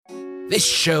This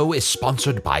show is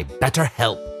sponsored by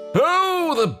BetterHelp.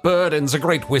 Oh, the burdens a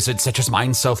great wizard such as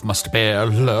myself must bear,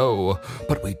 lo.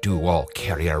 But we do all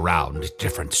carry around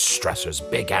different stressors,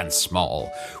 big and small.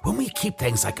 When we keep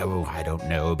things like,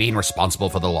 being responsible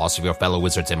for the loss of your fellow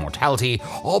wizard's immortality,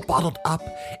 all bottled up,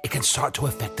 it can start to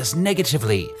affect us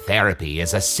negatively. Therapy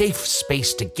is a safe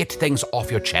space to get things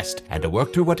off your chest and to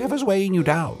work through whatever's weighing you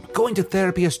down. Going to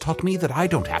therapy has taught me that I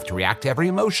don't have to react to every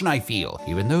emotion I feel,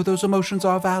 even though those emotions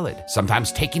are valid.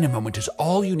 Sometimes taking a moment is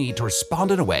all you need to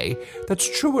respond in a way that's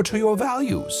truer to your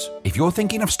values. If you're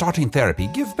thinking of starting therapy,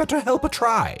 give BetterHelp a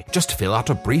try. Just fill out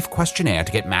a brief questionnaire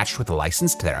to get matched with a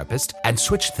licensed therapist and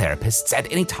switch therapists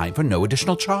at any time for no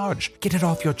additional charge. Get it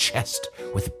off your chest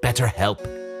with BetterHelp.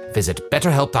 Visit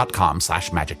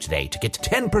betterhelp.com/magic today to get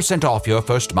 10% off your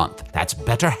first month. That's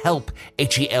BetterHelp,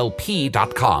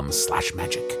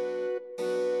 HELP.com/magic.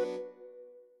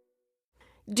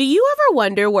 Do you ever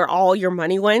wonder where all your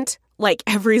money went? Like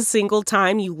every single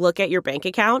time you look at your bank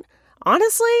account?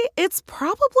 Honestly, it's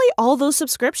probably all those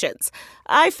subscriptions.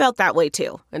 I felt that way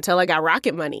too, until I got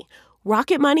Rocket Money.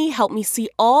 Rocket Money helped me see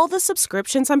all the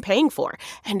subscriptions I'm paying for,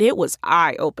 and it was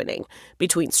eye-opening.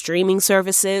 Between streaming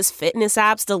services, fitness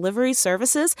apps, delivery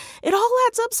services, it all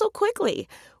adds up so quickly.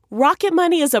 Rocket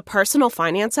Money is a personal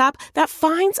finance app that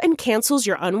finds and cancels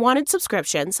your unwanted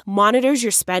subscriptions, monitors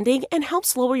your spending, and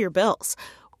helps lower your bills.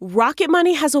 Rocket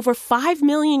Money has over 5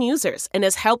 million users and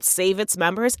has helped save its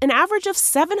members an average of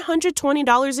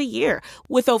 $720 a year,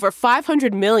 with over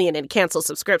 500 million in canceled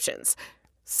subscriptions.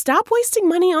 Stop wasting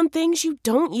money on things you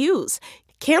don't use.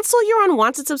 Cancel your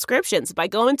unwanted subscriptions by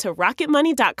going to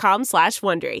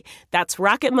rocketmoney.com/Wondery. That's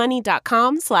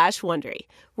rocketmoney.com/Wondery.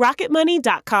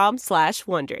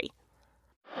 rocketmoney.com/Wondery.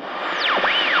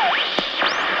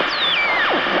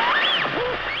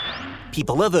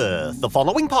 People of Earth, the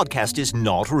following podcast is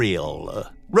not real.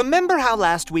 Remember how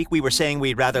last week we were saying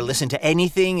we'd rather listen to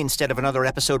anything instead of another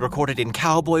episode recorded in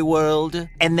Cowboy world?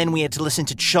 And then we had to listen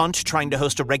to Chunt trying to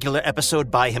host a regular episode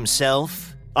by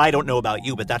himself? I don't know about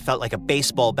you, but that felt like a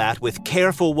baseball bat with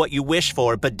 "careful what you wish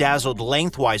for" bedazzled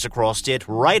lengthwise across it,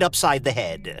 right upside the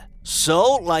head.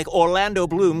 So, like Orlando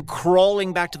Bloom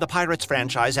crawling back to the Pirates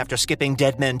franchise after skipping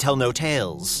Dead Men Tell No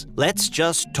Tales, let's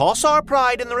just toss our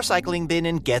pride in the recycling bin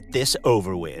and get this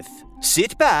over with.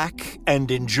 Sit back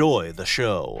and enjoy the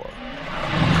show.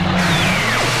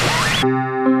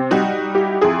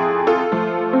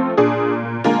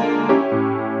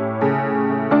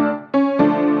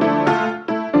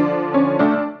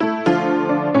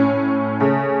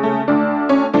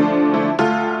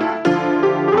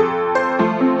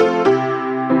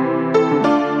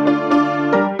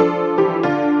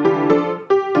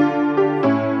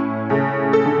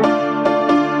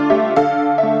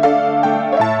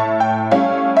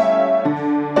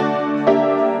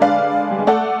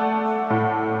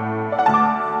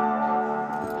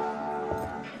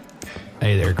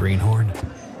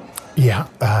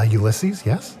 Ulysses,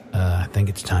 yes? I think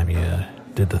it's time you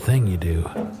did the thing you do.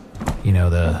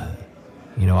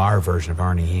 Our version of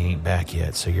Arnie, he ain't back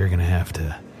yet, so you're going to have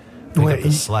to pick up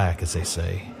the slack, as they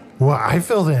say. Well, I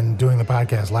filled in doing the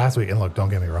podcast last week, and look, don't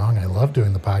get me wrong, I love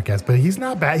doing the podcast, but he's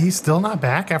not back. He's still not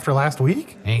back after last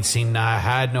week? Ain't seen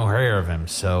hide no hair of him,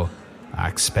 so I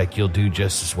expect you'll do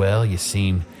just as well. You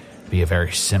seem to be a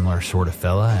very similar sort of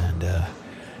fella, and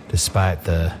despite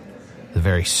the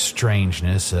very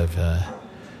strangeness of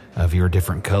your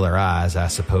different color eyes, I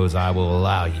suppose I will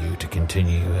allow you to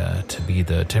continue to be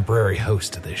the temporary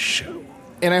host of this show.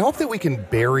 And I hope that we can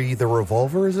bury the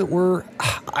revolver, as it were.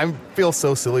 I feel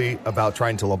so silly about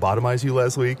trying to lobotomize you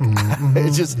last week. Mm-hmm.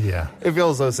 It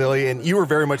feels so silly. And you were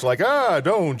very much like,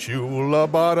 don't you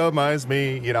lobotomize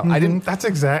me. I didn't. That's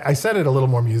exact. I said it a little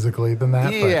more musically than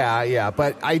that.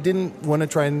 But I didn't want to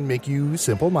try and make you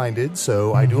simple-minded.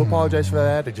 So I do apologize for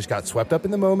that. I just got swept up in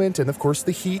the moment. And of course,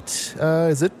 the heat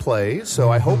is at play.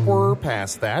 So I hope we're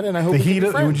past that. And I hope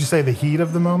would you say the heat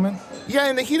of the moment? Yeah,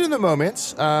 in the heat of the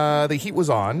moment, the heat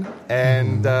was on,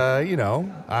 and I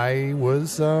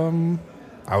was a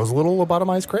little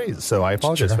lobotomized crazed, so I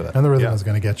apologize for that. And the rhythm is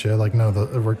going to get you. Like, no,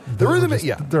 the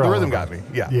rhythm got me.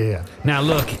 Yeah. Now,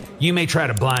 look, you may try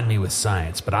to blind me with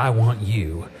science, but I want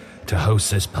you to host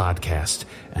this podcast,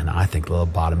 and I think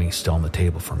lobotomy's still on the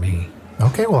table for me.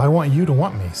 Okay, well, I want you to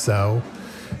want me, so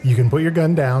you can put your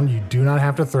gun down. You do not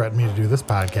have to threaten me to do this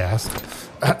podcast.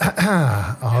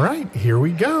 All right, here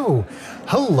we go.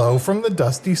 Hello from the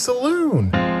Dusty Saloon,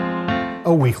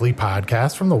 a weekly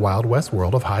podcast from the Wild West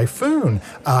world of Hyphoon.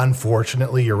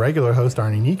 Unfortunately, your regular host,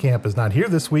 Arnie Niekamp, is not here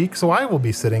this week, so I will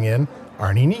be sitting in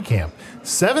Arnie Niekamp.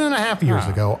 7.5 years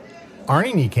ago,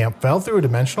 Arnie Niekamp fell through a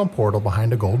dimensional portal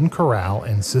behind a golden corral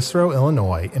in Cicero,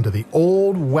 Illinois, into the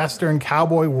old western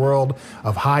cowboy world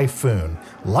of High Foon.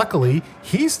 Luckily,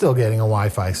 he's still getting a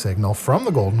Wi-Fi signal from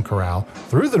the golden corral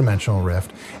through the dimensional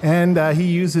rift, and he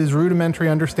used his rudimentary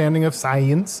understanding of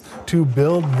science to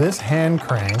build this hand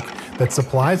crank that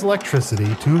supplies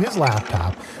electricity to his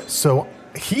laptop, so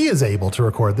he is able to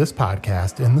record this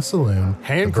podcast in the saloon.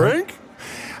 Hand crank?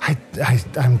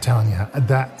 I'm telling you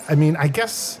that. I mean, I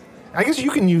guess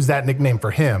you can use that nickname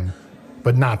for him,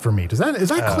 but not for me. Is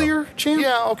that clear, Champ?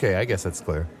 Yeah, okay, I guess that's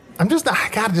clear. I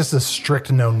got just a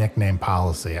strict no nickname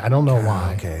policy. I don't know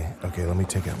why. Okay, let me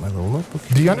take out my little notebook.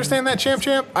 Do you understand that, Champ?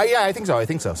 Yeah, I think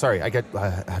so. Sorry, I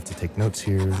have to take notes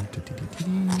here.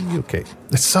 Okay.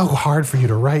 It's so hard for you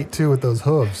to write, too, with those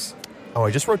hooves. Oh,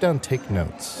 I just wrote down take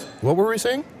notes. What were we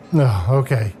saying? No,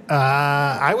 okay.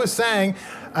 I was saying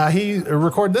he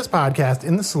recorded this podcast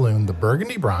in the saloon, the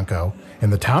Burgundy Bronco, in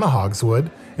the town of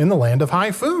Hogswood, in the land of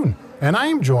High Foon. And I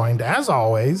am joined, as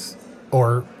always,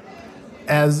 or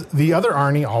as the other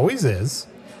Arnie always is,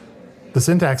 the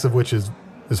syntax of which is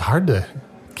hard to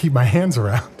keep my hands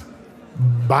around,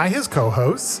 by his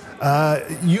co-hosts,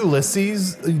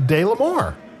 Ulysses de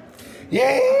Lamore.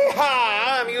 Yeah,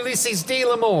 I'm Ulysses D.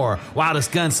 Lamore,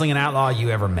 wildest gunslinging outlaw you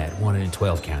ever met, wanted in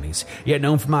 12 counties, yet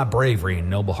known for my bravery and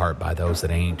noble heart by those that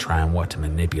ain't trying what to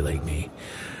manipulate me.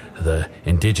 The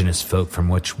indigenous folk from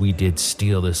which we did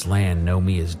steal this land know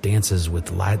me as Dances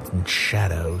with Light and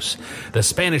Shadows. The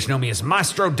Spanish know me as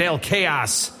Maestro del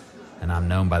Chaos, and I'm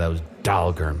known by those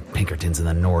Dalgar and Pinkertons in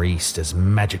the Northeast as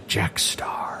Magic Jack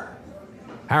Star.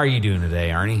 How are you doing today,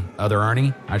 Arnie? Other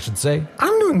Arnie, I should say?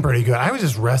 I'm doing pretty good. I was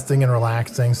just resting and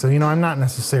relaxing. So, I'm not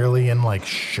necessarily in like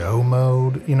show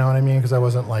mode, you know what I mean? Because I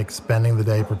wasn't like spending the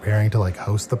day preparing to like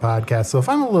host the podcast. So if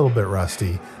I'm a little bit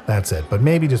rusty, that's it. But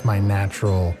maybe just my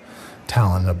natural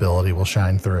talent and ability will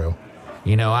shine through.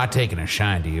 I've taken a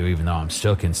shine to you, even though I'm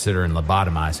still considering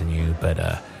lobotomizing you.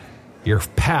 But your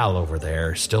pal over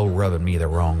there is still rubbing me the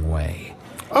wrong way.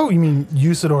 Oh, you mean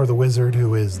Usador the Wizard,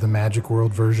 who is the Magic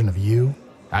World version of you?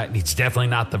 It's definitely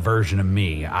not the version of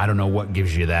me. I don't know what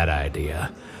gives you that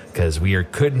idea, because we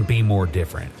couldn't be more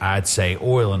different. I'd say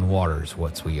oil and water is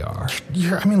what we are.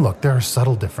 Look, there are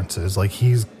subtle differences. Like,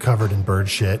 he's covered in bird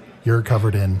shit. You're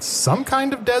covered in some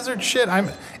kind of desert shit.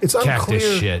 It's unclear.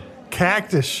 Cactus shit.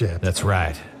 Cactus shit. That's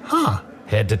right. Huh.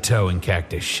 Head to toe in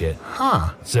cactus shit.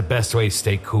 Huh. It's the best way to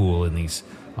stay cool in these,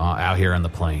 out here on the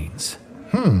plains.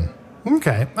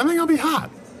 Okay. I think I'll be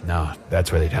hot. No,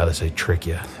 that's how they trick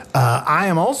you. I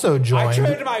am also joined. I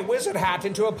turned my wizard hat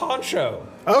into a poncho.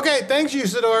 Okay, thanks,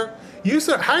 Usador.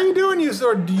 How are you doing,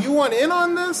 Usador? Do you want in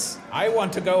on this? I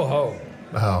want to go home.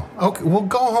 Oh, okay. We'll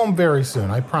go home very soon,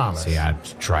 I promise. See,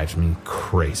 it drives me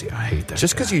crazy. I hate that.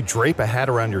 Just because you drape a hat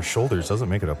around your shoulders doesn't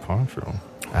make it a poncho.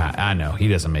 I know. He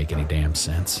doesn't make any damn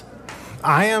sense.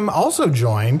 I am also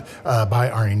joined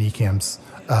by Arnie Niekamp's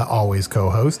always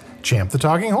co-host, Champ the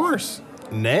Talking Horse.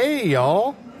 Nay,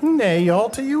 y'all. Nay, y'all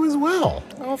to you as well.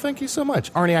 Oh, thank you so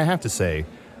much. Arnie, I have to say,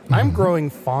 I'm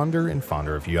growing fonder and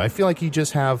fonder of you. I feel like you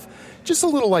just have just a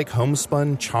little like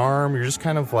homespun charm. You're just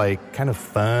kind of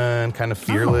fun, kind of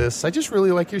fearless. I just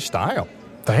really like your style.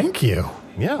 Thank you.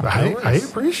 Yeah, I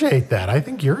appreciate that. I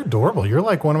think you're adorable. You're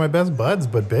like one of my best buds,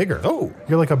 but bigger. Oh.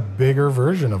 You're like a bigger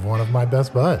version of one of my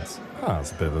best buds. Oh,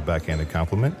 that's a bit of a backhanded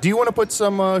compliment. Do you want to put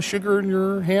some sugar in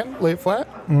your hand? Lay it flat?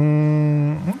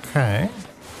 Okay.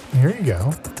 Here you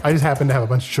go. I just happen to have a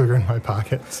bunch of sugar in my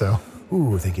pocket, so.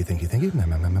 Ooh, thank you.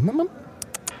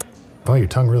 Oh, your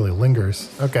tongue really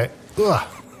lingers. Okay. Ugh.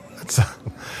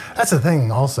 That's the thing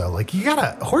also. Like,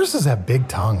 horses have big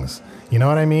tongues. You know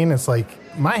what I mean? It's like,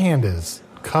 my hand is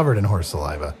covered in horse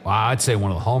saliva. Well, I'd say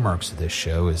one of the hallmarks of this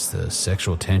show is the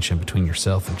sexual tension between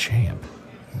yourself and Champ.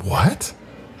 What?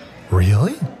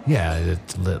 Really? Yeah,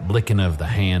 it's licking of the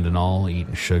hand and all,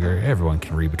 eating sugar. Everyone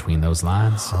can read between those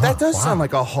lines. That does sound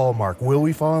like a hallmark. Will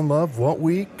we fall in love? Won't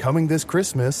we? Coming this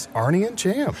Christmas, Arnie and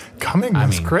Champ. Coming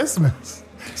this Christmas.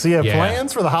 So you have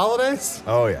plans for the holidays?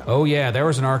 Oh, yeah. Oh, yeah. There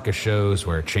was an arc of shows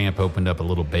where Champ opened up a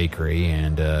little bakery,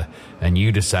 and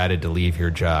you decided to leave your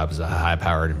job as a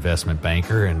high-powered investment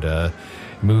banker and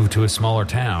move to a smaller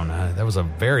town. That was a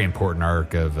very important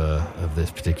arc of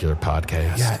this particular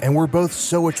podcast. Yeah, and we're both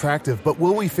so attractive, but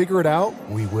will we figure it out?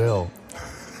 We will.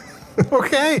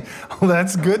 Okay. Well,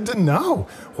 that's good to know.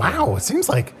 Wow. It seems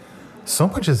like so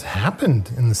much has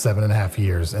happened in the 7.5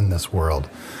 years in this world.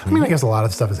 I mean, I guess a lot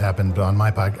of stuff has happened on my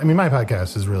podcast. I mean, my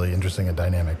podcast is really interesting and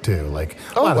dynamic too. Like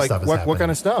a lot of stuff has happened. What kind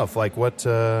of stuff? Like what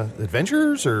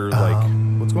adventures or like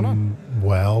what's going on?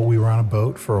 Well, we were on a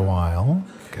boat for a while.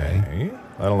 Okay.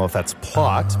 I don't know if that's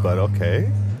plot, but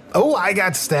okay. Oh, I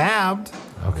got stabbed.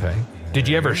 Okay. Did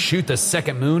you ever shoot the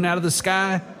second moon out of the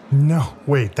sky? No,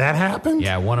 wait, that happened?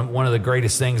 Yeah, one of the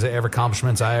greatest things,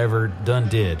 accomplishments I ever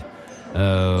did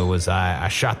was I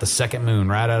shot the second moon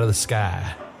right out of the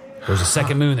sky. There was a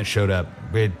second moon that showed up.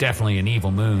 Definitely an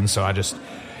evil moon, so I just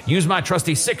used my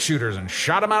trusty 6-shooters and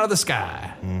shot them out of the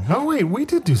sky. Oh, wait, we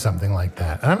did do something like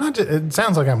that. And I'm not, it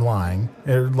sounds like I'm lying,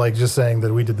 like just saying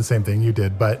that we did the same thing you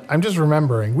did, but I'm just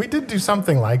remembering we did do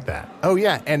something like that. Oh,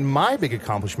 yeah, and my big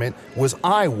accomplishment was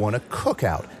I won a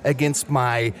cookout against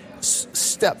my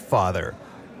stepfather,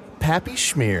 Pappy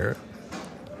Schmear.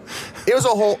 It was a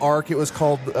whole arc. It was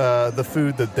called The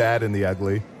Food, the Dad, and the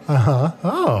Ugly. Uh-huh.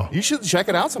 Oh. You should check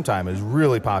it out sometime. It's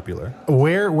really popular.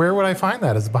 Where would I find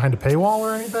that? Is it behind a paywall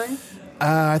or anything?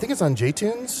 I think it's on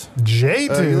JTunes.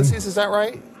 JTunes? Ulysses, is that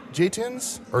right?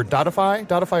 JTunes? Or Dotify?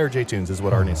 Dotify or JTunes is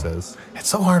what Arnie says. It's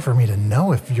so hard for me to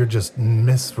know if you're just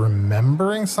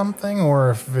misremembering something or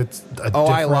if it's a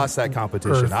I lost that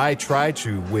competition. Earth. I tried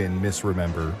to win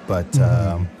Misremember, but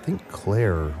I think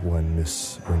Claire won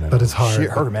Misremember. But it's hard.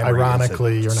 Her memory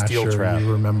Ironically, is a you're not steel sure trap.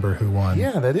 you remember who won.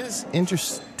 Yeah, that is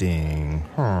interesting.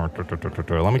 Let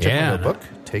me check my notebook.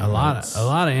 Take a lot notes.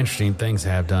 of interesting things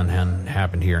have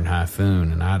happened here in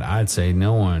Hyphoon, and I'd say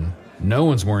no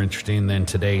one's more interesting than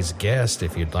today's guest.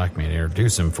 If you'd like me to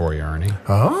introduce him for you, Arnie.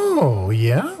 Oh,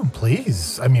 yeah,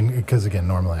 please. I mean, because again,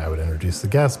 normally I would introduce the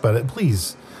guest, but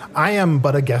please, I am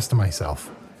but a guest myself.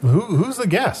 Who's the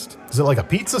guest? Is it like a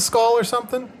pizza skull or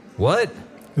something? What?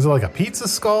 Is it like a pizza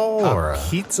skull or a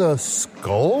pizza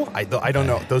skull? I don't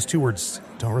know. Those two words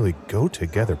don't really go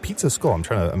together. Pizza skull. I'm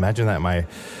trying to imagine that in my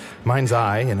mind's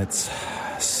eye, and it's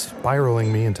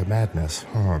spiraling me into madness.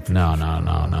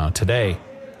 No. Today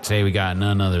we got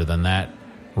none other than that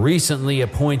recently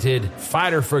appointed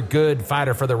fighter for good,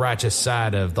 fighter for the righteous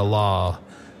side of the law,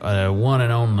 one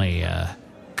and only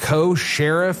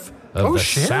co-sheriff of the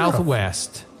sheriff.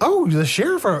 Southwest. Oh, the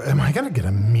sheriff. Am I going to get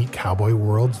to meet Cowboy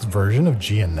World's version of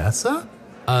Gianessa?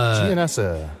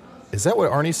 Gianessa. Is that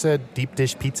what Arnie said deep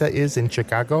dish pizza is in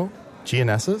Chicago?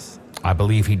 Gianessa's? I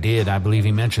believe he did. I believe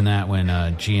he mentioned that when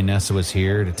Gianessa was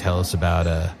here to tell us about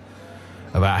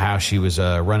how she was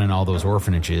running all those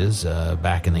orphanages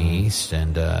back in the East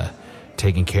and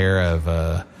taking care of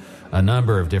a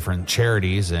number of different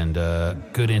charities and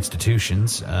good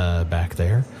institutions back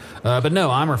there. But no,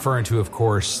 I'm referring to, of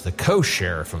course, the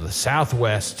co-sheriff of the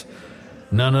Southwest,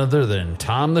 none other than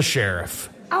Tom the Sheriff.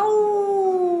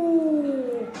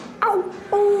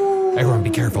 Everyone, be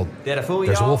careful. Did I fool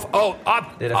There's a y'all? wolf. Oh,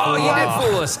 Did I fool you y'all? did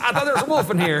fool us. I thought there was a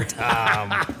wolf in here.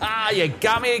 You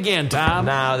got me again, Tom.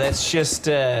 No, that's just,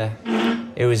 it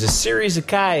was a series of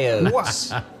coyotes.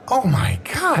 What? Oh my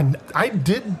God. I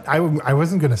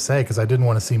wasn't going to say because I didn't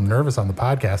want to seem nervous on the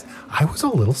podcast. I was a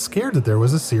little scared that there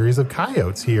was a series of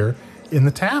coyotes here in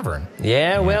the tavern.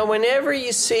 Yeah, well, whenever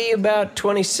you see about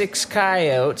 26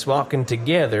 coyotes walking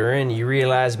together and you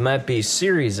realize it might be a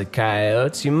series of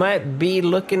coyotes, you might be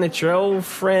looking at your old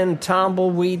friend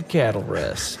Tumbleweed Cattle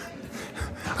Russ.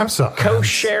 I'm sorry.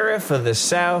 Co-sheriff of the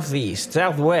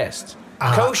Southwest.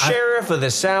 Co-sheriff of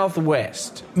the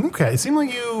Southwest. Okay, it seemed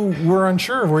like you were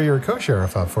unsure of where you were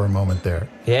co-sheriff of for a moment there.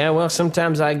 Yeah, well,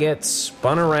 sometimes I get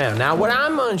spun around. Now, what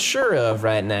I'm unsure of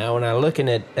right now, when I'm looking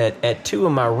at two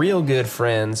of my real good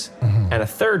friends and a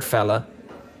third fella,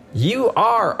 you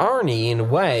are Arnie in a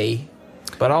way,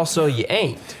 but also you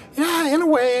ain't. Yeah, in a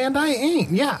way, and I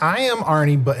ain't. Yeah, I am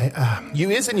Arnie, but...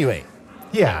 You is and you ain't.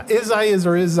 yeah, is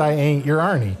or is I ain't, you're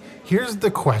Arnie. Here's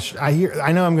the question.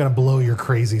 I know I'm going to blow your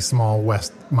crazy small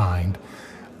West mind.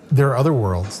 There are other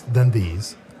worlds than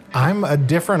these. I'm a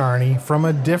different Arnie from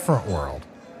a different world.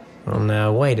 Well,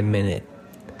 now, wait a minute.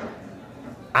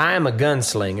 I'm a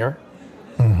gunslinger,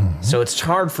 so it's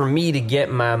hard for me to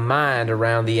get my mind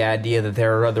around the idea that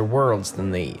there are other worlds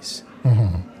than these.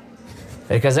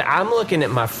 Because I'm looking at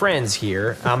my friends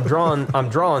here. I'm drawing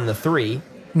the three.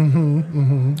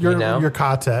 Your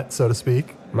quartet, so to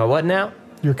speak. My what now?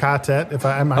 Your quartet. If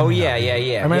I'm Oh, yeah. I might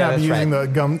Yeah, not be that's using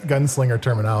right. the gunslinger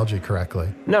terminology correctly.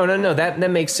 No.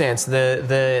 That makes sense.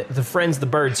 The friends the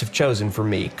birds have chosen for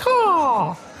me.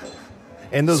 Caw!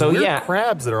 And those So, weird yeah.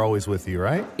 crabs that are always with you,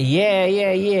 right? Yeah.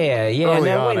 Early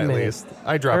Now, on, wait a at minute. least.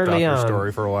 I dropped Early off your on.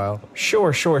 story for a while.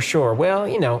 Sure. Well,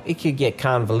 it could get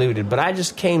convoluted, but I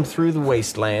just came through the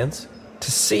wastelands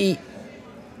to see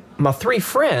my three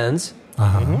friends,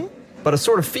 but I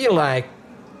sort of feel like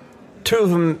two of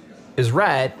them is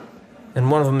right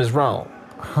and one of them is wrong.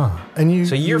 And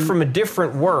So you're from a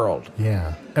different world.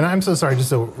 Yeah. And I'm so sorry,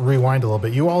 just to rewind a little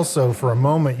bit. You also, for a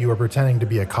moment, you were pretending to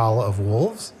be a call of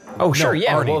wolves. Oh, sure, No,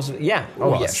 yeah. Arnie. Wolves, yeah.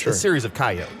 Oh, Well, yeah, sure. A series of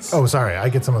coyotes. Oh, sorry. I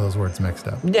get some of those words mixed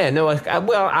up. Yeah, no,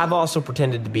 well, I've also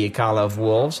pretended to be a call of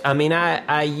wolves. I mean,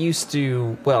 I used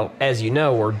to, well, as you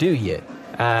know, or do you,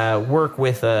 work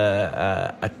with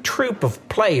a troupe of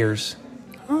players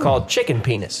called Chicken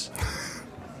Penis.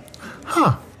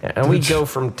 Huh. And we go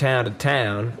from town to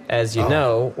town, as you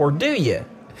know, or do you?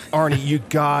 Arnie, you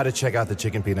gotta check out the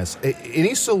Chicken Penis.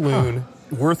 Any saloon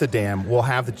worth a damn will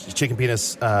have the Chicken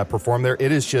Penis perform there.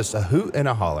 It is just a hoot and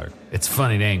a holler. It's a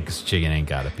funny name because chicken ain't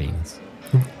got a penis.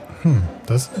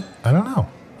 Does it? I don't know.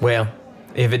 Well,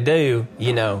 if it do,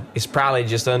 you know, it's probably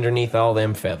just underneath all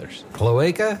them feathers.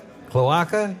 Cloaca?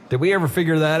 Cloaca? Did we ever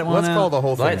figure that one Let's out? call the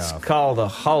whole thing Let's off. call the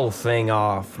whole thing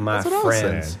off, my That's what I was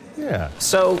friends. saying. Yeah.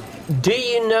 So, do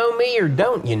you know me or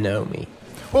don't you know me?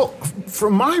 Well,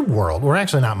 from my world, or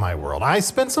actually not my world, I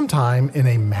spent some time in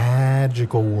a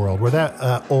magical world where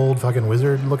that old fucking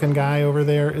wizard looking guy over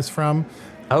there is from.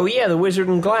 Oh, yeah, the wizard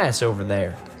in glass over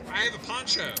there. I have a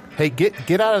poncho. Hey,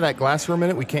 get out of that glass for a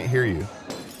minute. We can't hear you.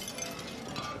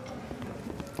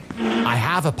 I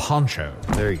have a poncho.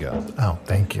 There you go. Oh,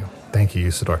 thank you. Thank you,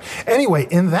 Usador. Anyway,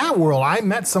 in that world, I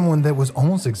met someone that was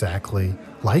almost exactly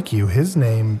like you. His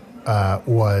name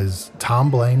was Tom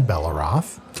Blaine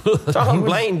Bellaroth. Tom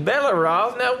Blaine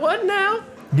Bellarov. Now, what now?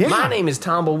 Yeah. My name is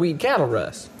Tumbleweed Cattle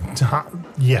Russ.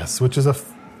 Yes, which is a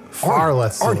far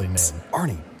less silly name.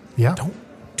 Arnie. Yeah?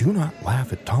 Do not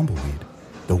laugh at Tumbleweed.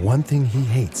 The one thing he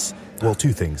hates, well,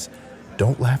 two things.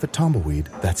 Don't laugh at Tumbleweed.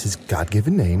 That's his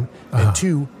God-given name. And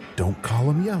two, don't call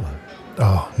him yellow.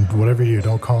 Oh, whatever you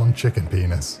don't call him Chicken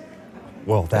Penis.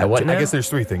 Well, what I now? guess there's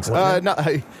three things.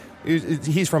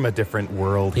 He's from a different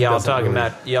world. He Y'all doesn't talking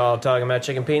really- about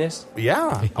chicken penis?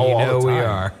 Yeah. You all know the we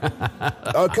time.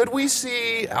 are. Could we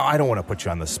see? I don't want to put you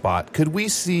on the spot. Could we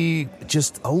see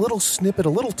just a little snippet, a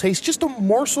little taste, just a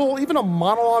morsel, even a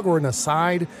monologue or an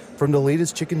aside from the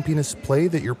latest Chicken Penis play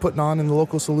that you're putting on in the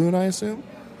local saloon? I assume.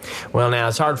 Well, now,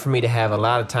 it's hard for me to have a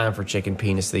lot of time for chicken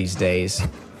penis these days.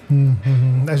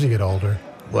 As you get older.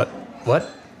 What?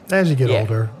 As you get Yeah.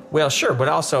 older. Well, sure, but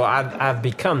also I've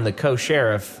become the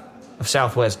co-sheriff of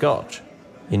Southwest Gulch,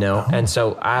 you know, and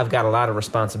so I've got a lot of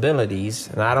responsibilities,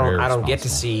 and I Very don't get to responsible.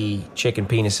 see chicken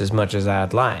penis as much as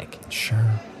I'd like.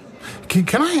 Sure.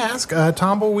 Can I ask,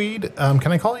 Tumbleweed,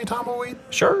 can I call you Tumbleweed?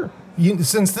 Sure.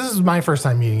 Since this is my first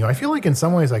time meeting you, I feel like in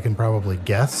some ways I can probably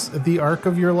guess at the arc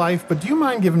of your life, but do you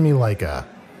mind giving me like a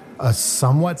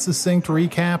somewhat succinct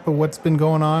recap of what's been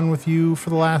going on with you for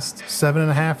the last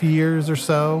 7.5 years or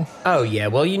so? Oh yeah,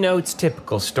 well, you know, it's a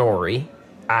typical story.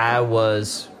 I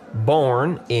was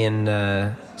born in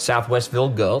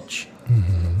Southwestville Gulch.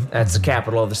 That's the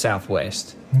capital of the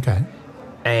Southwest. Okay.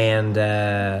 And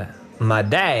my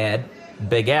dad,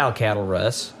 Big Al Cattle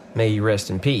Russ, may you rest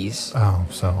in peace. Oh,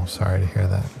 so sorry to hear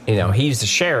that. You know, he's the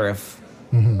sheriff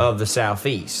of the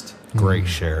Southeast. Great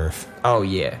sheriff. Oh,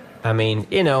 yeah. I mean,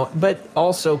 you know, but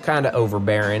also kind of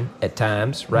overbearing at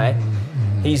times, right?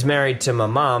 He's married to my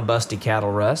mom, Busty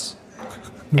Cattle Russ.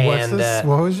 What's And, this?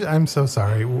 What was I'm so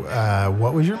sorry.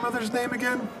 What was your mother's name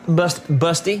again?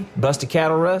 Busty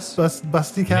Cattle Russ.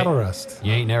 Busty Cattle Rust.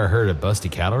 You ain't never heard of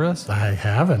Busty Cattle Russ? I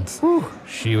haven't.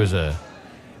 She was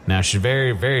she's a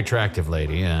very, very attractive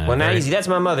lady. Well, now easy. That's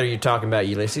my mother you're talking about,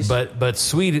 Ulysses. But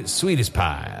sweet as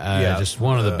pie. Yeah. Just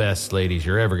one of the best ladies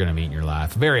you're ever going to meet in your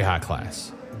life. Very high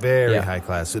class. Very Yeah. high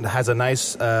class. It has a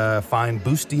nice, fine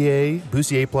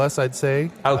bustier plus, I'd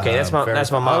say. Okay, that's my very-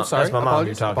 mom. Oh, sorry. That's my mom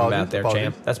Apologies, you're talking about there, apologies.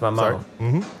 champ. That's my mom.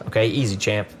 Sorry. Okay, easy,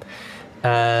 champ.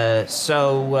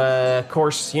 Of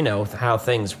course, you know how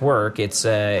things work. It's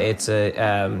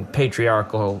a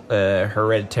patriarchal,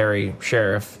 hereditary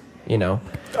sheriff. You know.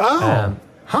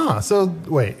 So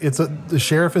wait, the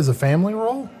sheriff is a family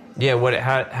role? Yeah.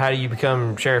 How do you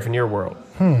become sheriff in your world?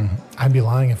 I'd be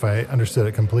lying if I understood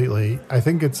it completely. I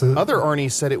think it's a Other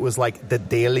Arnie said it was like the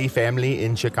Daily Family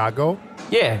in Chicago.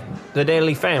 Yeah, the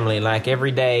daily family. Like every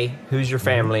day, who's your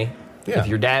family? Yeah. If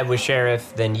your dad was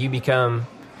sheriff, then you become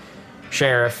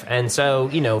sheriff. And so,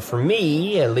 you know, for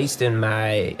me, at least in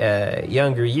my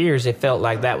younger years, it felt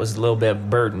like that was a little bit of a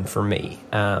burden for me.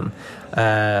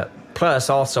 Plus,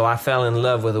 also, I fell in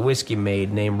love with a whiskey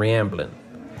maid named Ramblin'.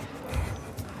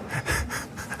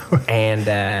 And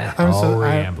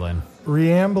Rambling.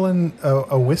 Rambling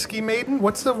a whiskey maiden?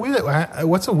 What's a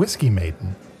whiskey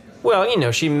maiden? well, you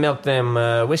know, she milked them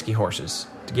whiskey horses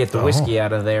to get the whiskey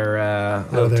out of their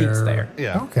little teats there.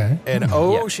 Yeah. Okay. And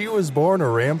Yeah. she was born a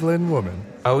rambling woman.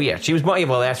 Oh yeah, she was born.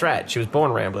 Well, that's right. She was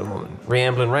born a rambling woman,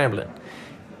 rambling,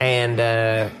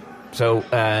 and so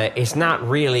it's not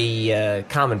really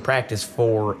common practice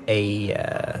for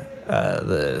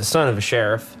the son of a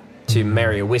sheriff to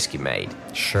marry a whiskey maid.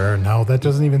 Sure. No, that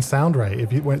doesn't even sound right.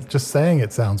 If you went just saying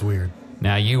it sounds weird.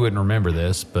 Now, you wouldn't remember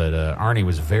this, but Arnie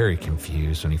was very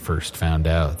confused when he first found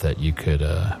out that you could,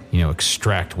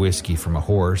 extract whiskey from a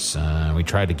horse. We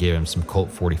tried to give him some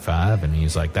Colt 45, and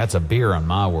he's like, that's a beer on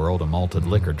my world, a malted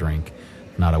liquor drink,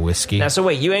 not a whiskey. Now, so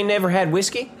wait, you ain't never had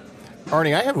whiskey?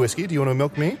 Arnie, I have whiskey. Do you want to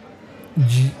milk me?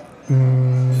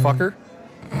 Fucker?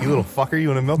 You little fucker, you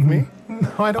want to milk me? No,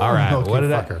 I don't All want right, to milk what you,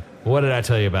 did fucker. what did I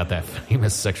tell you about that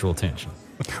famous sexual tension?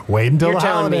 Wait until You're the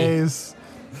telling me- holidays.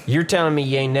 You're telling me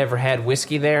you ain't never had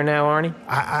whiskey there now, Arnie?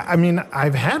 I mean,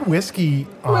 I've had whiskey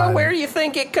on... Well, where do you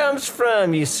think it comes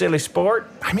from, you silly sport?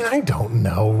 I mean, I don't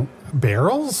know.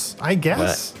 Barrels, I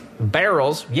guess.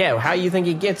 Barrels? Yeah, how you think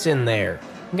it gets in there?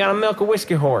 You gotta milk a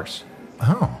whiskey horse.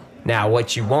 Oh. Now,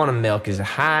 what you want to milk is a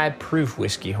high-proof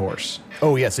whiskey horse.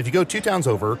 Oh, yes. If you go 2 towns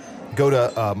over, go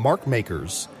to Mark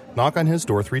Maker's, knock on his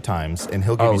door 3 times, and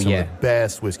he'll give you some of the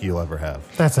best whiskey you'll ever have.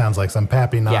 That sounds like some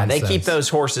pappy Yeah, nonsense. they keep those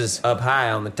horses up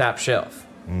high on the top shelf.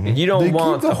 And you don't They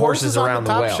want keep the horses on around the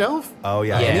the top well. shelf? Oh,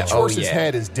 yeah. Yeah. And each Oh, horse's yeah.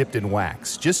 head is dipped in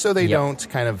wax, just so they Yep. don't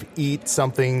kind of eat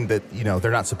something that,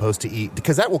 they're not supposed to eat,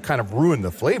 because that will kind of ruin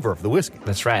the flavor of the whiskey.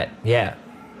 That's right, yeah.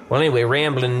 Well, anyway,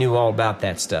 Ramblin' knew all about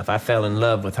that stuff. I fell in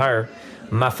love with her.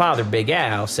 My father, Big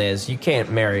Al, says you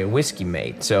can't marry a whiskey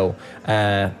maid, so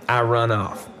I run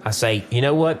off. I say, you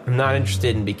know what? I'm not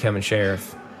interested in becoming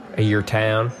sheriff of your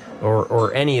town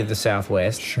or any of the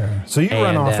Southwest. Sure. So you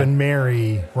run off and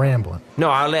marry Ramblin'. No,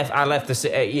 I left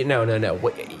the... no.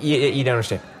 You don't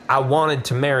understand. I wanted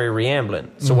to marry Ramblin',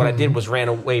 so what I did was ran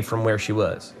away from where she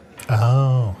was.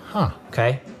 Oh, huh.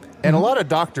 Okay? And a lot of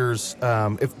doctors,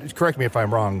 correct me if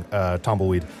I'm wrong,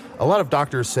 Tumbleweed, a lot of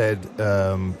doctors said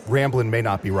Ramblin' may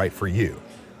not be right for you.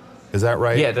 Is that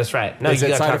right? Yeah, that's right. No, They you said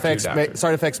got to side talk to your effects. doctor.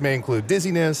 Side effects may include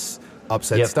dizziness,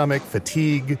 upset Yep. stomach,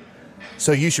 fatigue.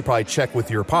 So you should probably check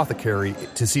with your apothecary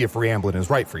to see if Ramblin' is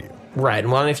right for you. Right.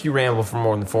 Well, if you ramble for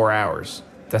more than 4 hours,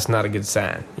 that's not a good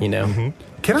sign,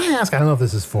 Can I ask, I don't know if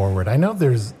this is forward. I know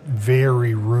there's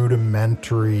very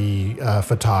rudimentary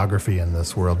photography in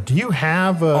this world. Do you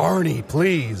have a... Arnie,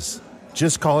 please,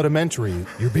 just call it a mentary.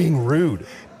 You're being rude.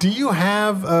 Do you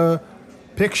have a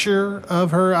picture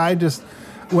of her?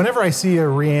 Whenever I see a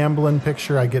Ramblin'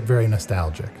 picture, I get very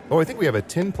nostalgic. Oh, I think we have a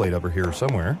tin plate over here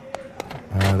somewhere.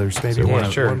 There's maybe Yeah,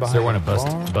 one, sure. one Is behind Is there one the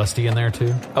of bar. Busty in there,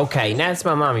 too? Okay, now that's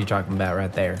my mom you're talking about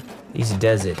right there. Easy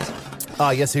does it.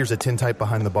 Yes, here's a tin type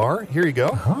behind the bar. Here you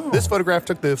go. This photograph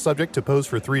took the subject to pose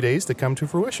for 3 days to come to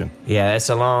fruition. Yeah, it's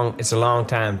a long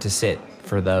time to sit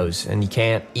for those, and you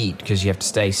can't eat because you have to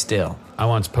stay still. I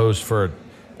once posed for a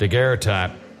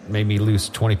daguerreotype, made me lose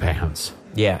 20 pounds.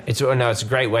 Yeah, it's a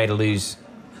great way to lose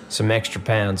some extra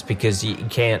pounds because you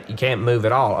can't move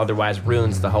at all. Otherwise, it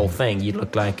ruins the whole thing. You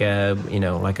look like a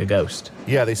ghost.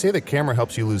 Yeah, they say the camera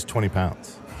helps you lose 20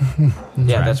 pounds.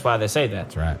 Yeah, that's why they say that.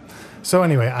 That's right. So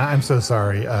anyway, I'm so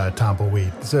sorry,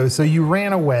 Tumbleweed. So you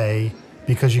ran away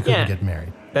because you couldn't Yeah. get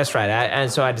married. That's right.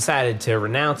 And so I decided to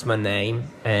renounce my name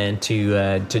and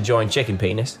to join Chicken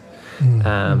Penis.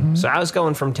 So I was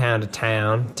going from town to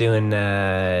town doing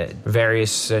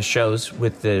various shows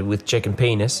with Chicken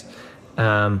Penis.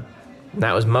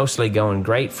 That was mostly going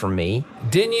great for me.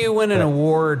 Didn't you win an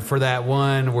award for that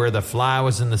one where the fly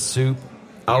was in the soup? You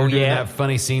Oh, were doing yeah. that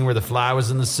funny scene where the fly was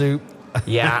in the soup?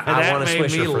 Yeah, I That want a made me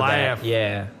Swisher for laugh. that.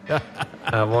 Yeah,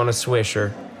 I want a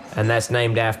Swisher, and that's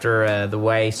named after the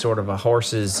way sort of a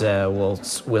horses will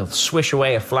swish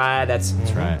away a fly. That's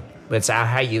right. That's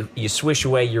how you swish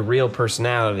away your real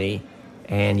personality,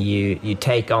 and you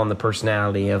take on the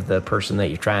personality of the person that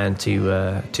you're trying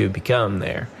to become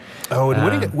there. Oh,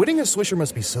 and winning a Swisher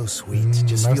must be so sweet. It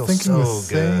just I was feels thinking the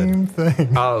so good. same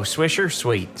thing. Oh, Swisher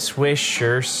sweet,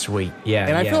 Swisher sweet. Yeah,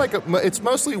 And I yeah. feel like it's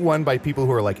mostly won by people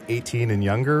who are like 18 and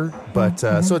younger, but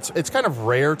so it's kind of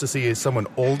rare to see someone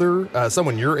older,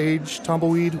 someone your age,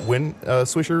 Tumbleweed, win a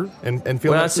Swisher and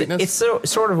feel that sweetness.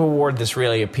 It's sort of a award that's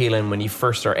really appealing when you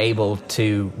first are able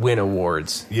to win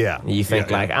awards. Yeah. You think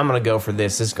Yeah. like, I'm going to go for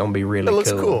this. This is going to be really It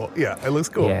looks cool. cool. Yeah, it looks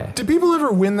cool. Yeah. Do people ever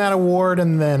win that award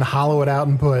and then hollow it out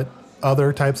and put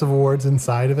other types of awards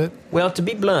inside of it? Well, to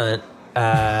be blunt,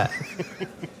 I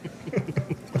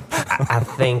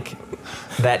think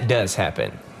that does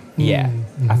happen. Yeah,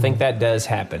 I think that does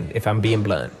happen. If I'm being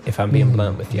blunt,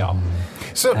 with y'all.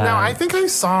 So now I think I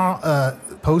saw a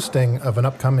posting of an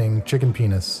upcoming Chicken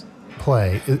Penis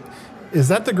play. Is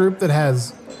that the group that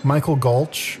has Michael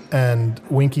Gulch and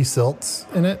Winky Silts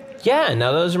in it? Yeah,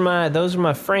 no, those are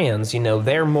my friends. You know,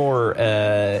 they're more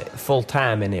full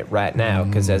time in it right now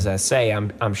because, as I say,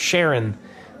 I'm sharing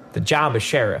the job of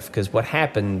sheriff. Because what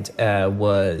happened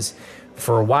was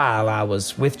for a while, I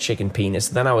was with Chicken Penis.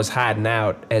 Then I was hiding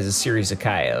out as a series of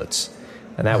coyotes.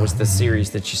 And that was the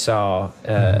series that you saw,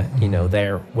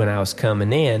 there when I was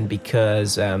coming in,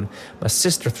 because my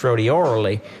sister, Throaty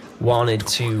Orally, wanted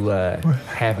to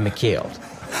have me killed.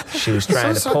 She was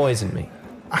trying to poison me.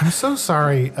 I'm so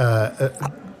sorry,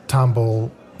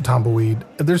 Tumbleweed.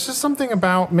 There's just something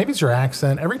about, maybe it's your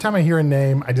accent. Every time I hear a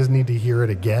name, I just need to hear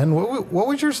it again. What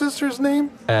was your sister's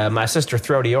name? My sister,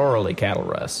 Throaty Orally Cattle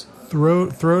Russ.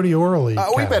 Throaty Orally.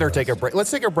 We better take a break.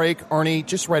 Let's take a break. Arnie,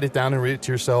 just write it down and read it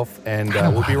to yourself, and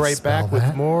we'll be right back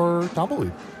with more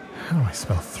Tumbleweed. How do I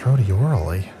spell Throaty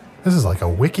Orally? This is like a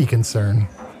wiki concern.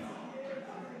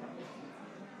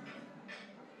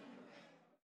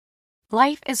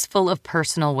 Life is full of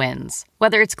personal wins,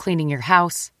 whether it's cleaning your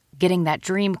house, getting that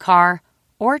dream car,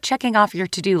 or checking off your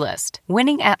to-do list.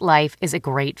 Winning at life is a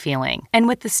great feeling. And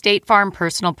with the State Farm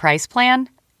Personal Price Plan,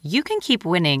 you can keep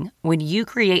winning when you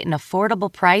create an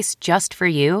affordable price just for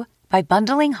you by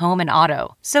bundling home and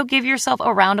auto. So give yourself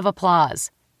a round of applause.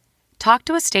 Talk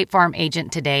to a State Farm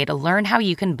agent today to learn how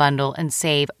you can bundle and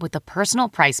save with the Personal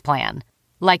Price Plan.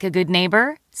 Like a good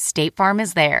neighbor, State Farm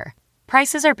is there.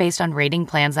 Prices are based on rating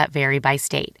plans that vary by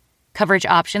state. Coverage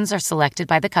options are selected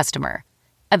by the customer.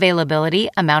 Availability,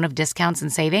 amount of discounts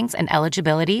and savings, and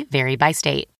eligibility vary by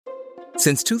state.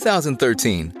 Since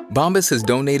 2013, Bombas has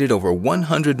donated over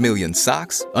 100 million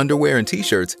socks, underwear, and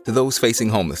T-shirts to those facing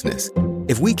homelessness.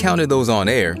 If we counted those on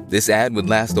air, this ad would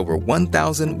last over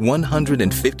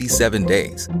 1,157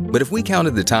 days. But if we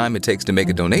counted the time it takes to make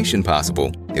a donation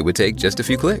possible, it would take just a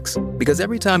few clicks. Because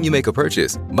every time you make a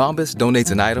purchase, Bombas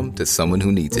donates an item to someone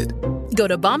who needs it. Go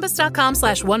to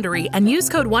bombas.com/Wondery and use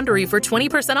code Wondery for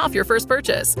 20% off your first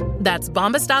purchase. That's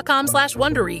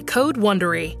bombas.com/Wondery, code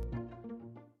Wondery.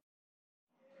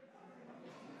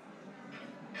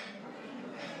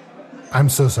 I'm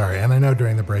so sorry, and I know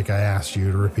during the break I asked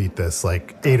you to repeat this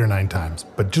like 8 or 9 times,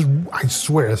 but I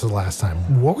swear this is the last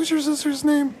time. What was your sister's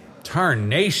name?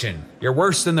 Tarnation. You're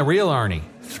worse than the real Arnie.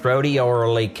 Throaty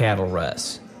Orally Cattle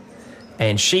Russ.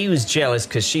 And she was jealous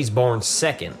because she's born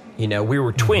second. We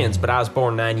were twins, but I was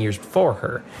born 9 years before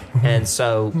her. And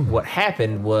so what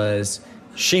happened was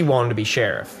she wanted to be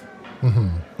sheriff.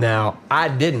 Now, I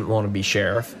didn't want to be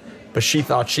sheriff, but she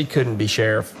thought she couldn't be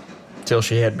sheriff till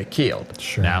she had me killed.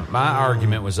 Sure. Now, my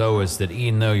argument was always that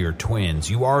even though you're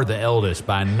twins, you are the eldest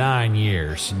by 9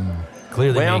 years.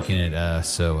 Clearly making it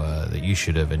so that you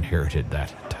should have inherited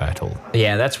that title.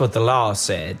 Yeah, that's what the law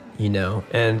said,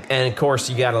 And of course,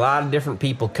 you got a lot of different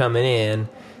people coming in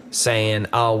saying,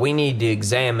 oh, we need to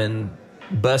examine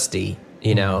Busty,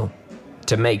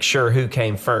 to make sure who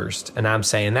came first. And I'm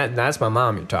saying that's my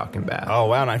mom you're talking about. Oh,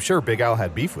 wow, and I'm sure Big Al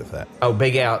had beef with that. Oh,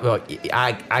 Big Al, well,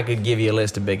 I could give you a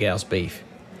list of Big Al's beef.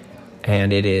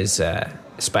 And it is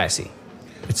spicy.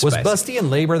 Was Busty in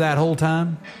labor that whole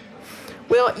time?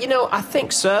 Well, I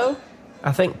think so.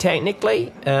 I think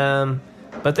technically.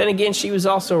 But then again, she was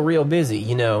also real busy,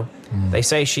 They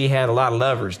say she had a lot of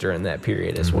lovers during that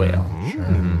period as well. Sure.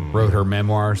 Wrote her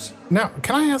memoirs. Now,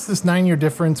 can I ask this 9-year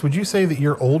difference? Would you say that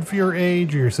you're old for your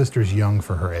age or your sister's young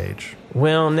for her age?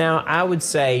 Well, now, I would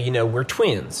say, we're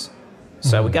twins.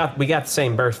 So we got the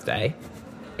same birthday.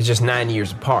 It's just 9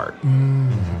 years apart.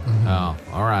 Oh,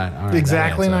 all right.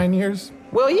 Exactly 9 years?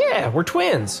 Well, yeah, we're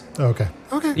twins. Okay.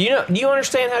 Do you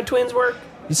understand how twins work?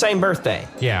 The same birthday.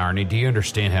 Yeah, Arnie, do you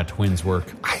understand how twins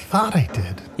work? I thought I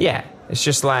did. Yeah, it's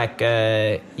just like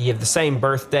you have the same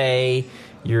birthday,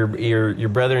 your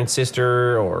brother and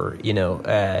sister, or your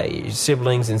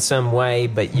siblings in some way,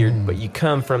 but you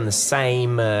come from the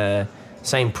same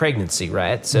pregnancy,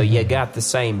 right? So you got the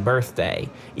same birthday,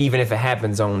 even if it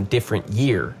happens on a different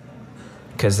year,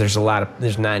 because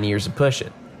there's 9 years of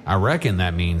pushing. I reckon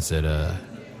that means that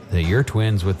you're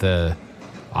twins with our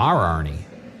Arnie.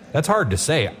 That's hard to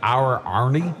say. Our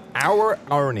Arnie? Our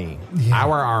Arnie. Yeah.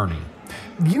 Our Arnie.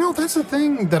 That's the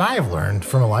thing that I have learned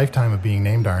from a lifetime of being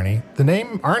named Arnie. The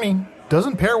name Arnie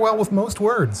doesn't pair well with most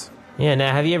words. Yeah,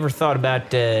 now, have you ever thought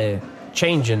about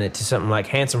changing it to something like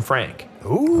Handsome Frank?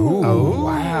 Ooh.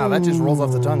 Wow, that just rolls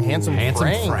off the tongue. Handsome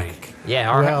Frank. Yeah,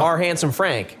 our Handsome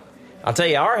Frank. I'll tell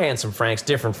you, our Handsome Frank's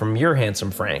different from your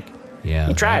Handsome Frank. Yeah,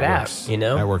 you try it works. out,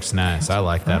 That works nice. I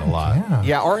like that a lot.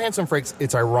 Yeah, our Handsome Frank's,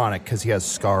 it's ironic because he has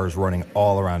scars running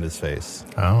all around his face.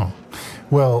 Oh.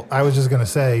 Well, I was just going to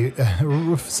say,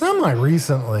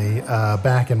 semi-recently,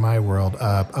 back in my world,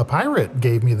 a pirate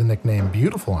gave me the nickname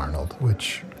Beautiful Arnold,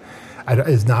 which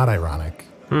is not ironic.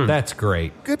 That's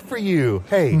great. Good for you.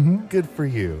 Hey, good for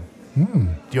you. Do you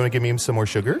want to give me some more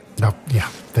sugar? Oh, yeah.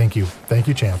 Thank you. Thank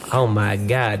you, champ. Oh, my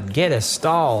God. Get a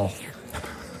stall.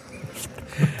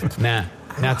 Nah,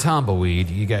 Now, Tumbleweed,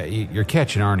 you're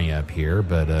catching Arnie up here,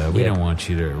 but we don't want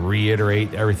you to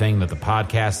reiterate everything that the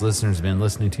podcast listeners have been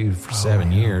listening to for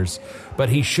 7 years. But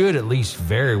he should at least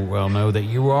very well know that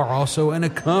you are also an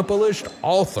accomplished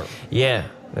author. Yeah,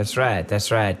 that's right.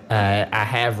 That's right. I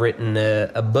have written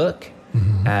a book.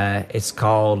 It's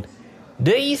called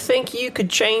 "Do You Think You Could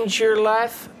Change Your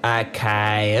Life? I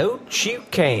Coyote You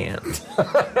Can't."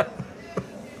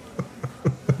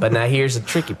 But now here's the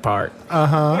tricky part.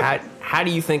 How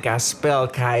do you think I spell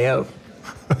coyote?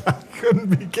 I couldn't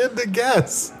begin to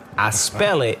guess. I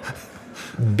spell it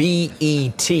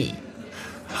B-E-T.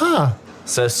 Huh.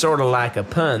 So sort of like a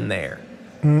pun there.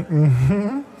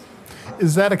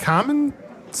 Is that a common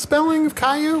spelling of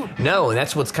coyote? No, and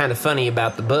that's what's kind of funny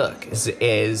about the book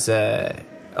is a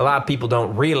lot of people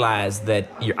don't realize that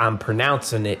I'm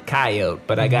pronouncing it coyote,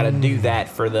 but I got to do that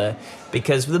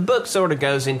because the book sort of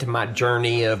goes into my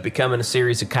journey of becoming a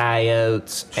series of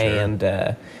coyotes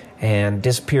and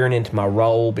disappearing into my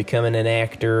role, becoming an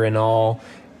actor and all.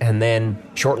 And then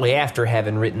shortly after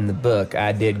having written the book,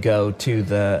 I did go to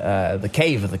the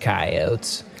cave of the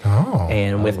coyotes.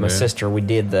 And with my sister, we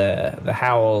did the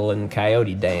howl and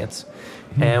coyote dance.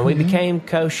 And we became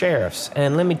co-sheriffs.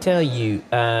 And let me tell you,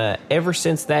 ever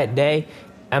since that day,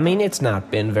 I mean, it's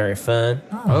not been very fun.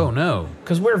 Oh no.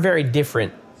 Because we're very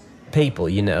different people,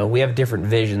 you know. We have different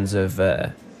visions of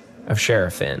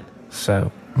sheriffing.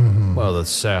 So... Well, the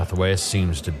Southwest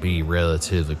seems to be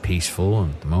relatively peaceful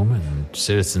at the moment, and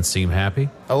citizens seem happy.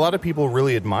 A lot of people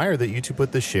really admire that you two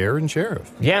put the share in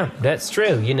sheriff. Yeah, that's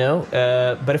true, you know.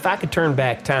 But if I could turn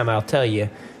back time, I'll tell you,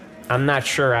 I'm not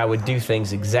sure I would do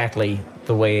things exactly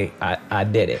the way I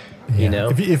did it, you know.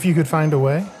 If you could find a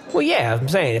way? Well, yeah, I'm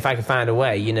saying if I could find a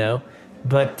way, you know.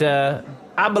 But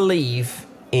I believe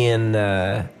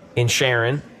in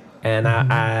sharing, and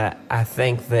I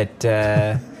think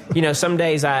that... you know, some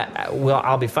days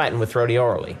I'll be fighting with Throaty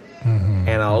Orally,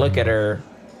 and I'll look at her,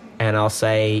 and I'll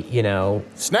say, you know...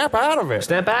 Snap out of it.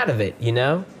 Snap out of it, you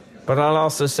know? But I'll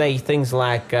also say things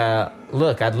like,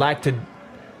 look, I'd like to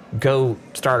go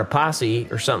start a posse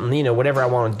or something, you know, whatever I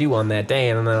want to do on that day,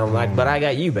 and then I'm like, but I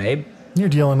got you, babe. You're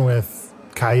dealing with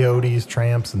coyotes,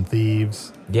 tramps, and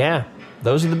thieves. Yeah,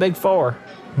 those are the big four.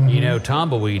 You know,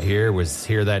 Tumbleweed here was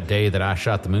here that day that I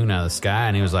shot the moon out of the sky,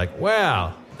 and he was like,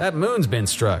 wow... That moon's been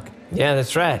struck. Yeah,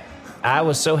 that's right. I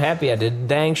was so happy I did a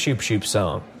dang Shoop Shoop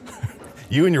song.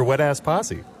 You and your wet-ass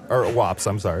posse. Or wops,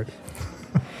 I'm sorry.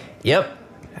 Yep,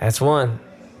 that's one,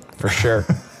 for sure.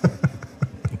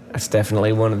 That's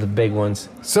definitely one of the big ones.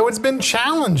 So it's been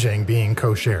challenging being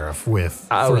co-sheriff with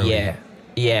Throaty. Yeah.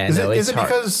 Yeah, is it's it hard.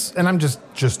 because, and I'm just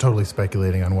totally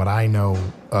speculating on what I know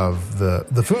of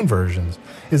the Foon versions,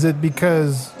 is it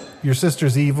because your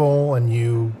sister's evil and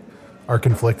you... are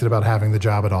conflicted about having the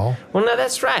job at all? Well, no,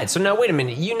 that's right. So now, wait a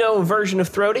minute. You know a version of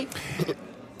Throaty?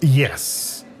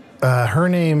 Yes. Her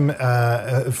name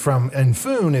in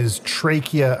Foon is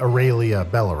Trachea Aurelia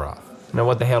Belleroth. Now,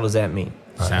 what the hell does that mean?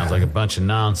 Sounds like a bunch of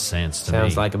nonsense to me.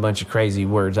 Sounds like a bunch of crazy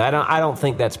words. I don't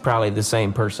think that's probably the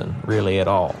same person really at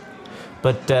all.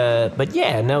 But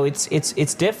yeah, no,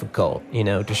 it's difficult, you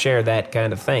know, to share that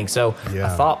kind of thing. So I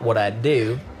thought what I'd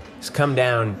do is come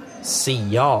down, see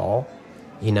y'all.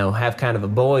 You know, have kind of a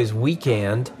boys'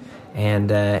 weekend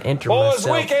and enter Boys'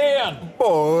 myself... weekend!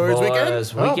 Boys' weekend?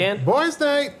 Boys' weekend? Boys'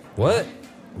 night. What?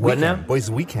 What now? Boys'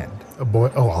 weekend.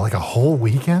 Like a whole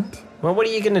weekend? Well, what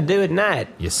are you going to do at night?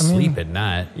 You sleep at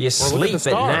night. You sleep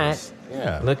at night.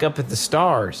 Yeah. Look up at the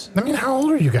stars. I mean, how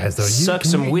old are you guys, though? Suck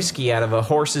some whiskey out of a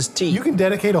horse's teeth. You can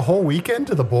dedicate a whole weekend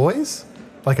to the boys?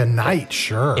 Like a night,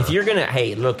 sure. If you're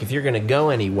going to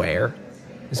go anywhere,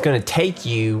 it's going to take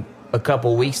you a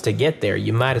couple weeks to get there.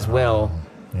 You might as well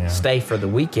stay for the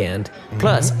weekend.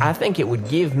 Plus, I think it would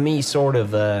give me sort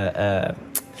of a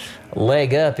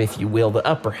leg up, if you will, the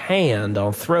upper hand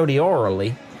on Throaty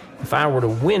Orally if I were to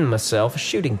win myself a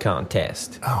shooting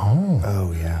contest.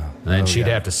 Oh, yeah. And then she'd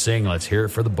have to sing Let's Hear It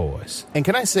for the Boys. And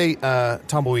can I say,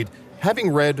 Tumbleweed,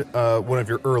 having read one of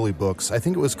your early books, I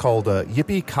think it was called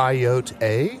Yippee Coyote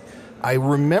A, I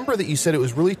remember that you said it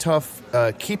was really tough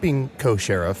keeping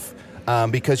co-sheriff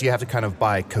because you have to kind of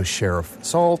buy co-sheriff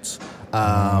salt.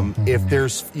 If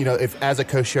there's, you know, if as a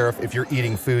co-sheriff, if you're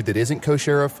eating food that isn't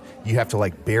co-sheriff, you have to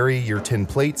like bury your tin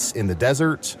plates in the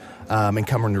desert and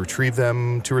come and retrieve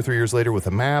them 2 or 3 years later with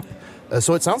a map.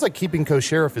 So it sounds like keeping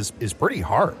co-sheriff is pretty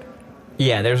hard.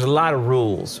 Yeah, there's a lot of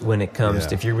rules when it comes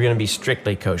to if you're going to be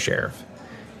strictly co-sheriff.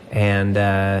 And,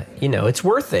 you know, it's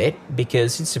worth it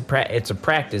because it's a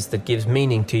practice that gives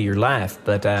meaning to your life.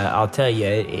 But I'll tell you,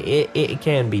 it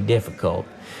can be difficult.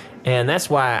 And that's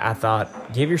why I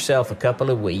thought, give yourself a couple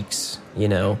of weeks, you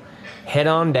know, head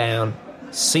on down,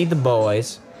 see the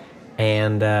boys.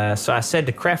 And so I said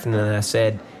to Crefton, I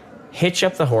said, hitch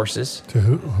up the horses. To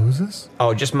who's this?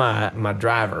 Oh, just my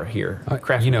driver here.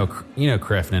 Crefton. You know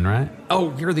Crefton, right?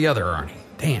 Oh, you're the other Arnie.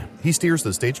 Damn. He steers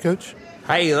the stagecoach?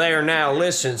 Hey there now,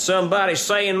 listen, somebody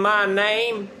saying my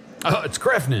name? Oh, it's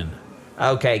Crefton.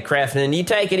 Okay, Crefton, you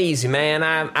take it easy, man.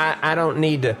 I don't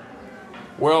need to...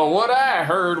 Well, what I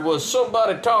heard was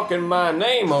somebody talking my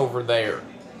name over there.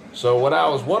 So what I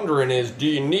was wondering is, do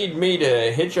you need me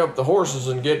to hitch up the horses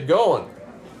and get going?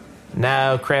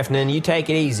 No, Crefton, you take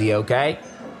it easy, okay?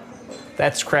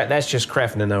 That's just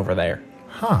Crefton over there.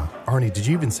 Huh. Arnie, did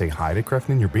you even say hi to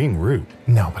Crefton? You're being rude.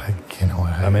 No, but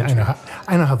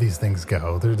I know how these things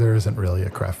go. There isn't really a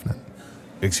Crefton.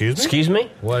 Excuse me? Excuse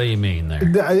me? What do you mean there?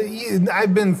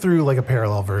 I've been through like a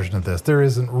parallel version of this. There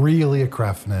isn't really a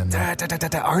Crefton.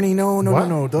 Arnie, no.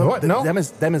 What? No.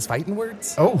 Them is fighting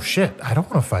words? Oh, shit. I don't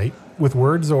want to fight with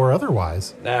words or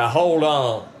otherwise. Now, hold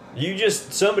on.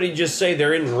 Somebody just say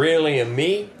there isn't really a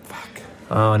me? Fuck.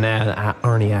 Oh, now,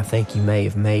 Arnie, I think you may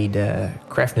have made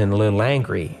Crefton a little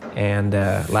angry. And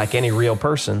like any real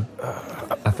person,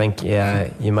 I think,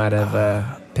 you might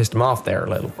have pissed him off there a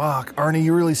little. Fuck, Arnie,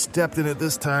 you really stepped in it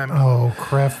this time. Oh,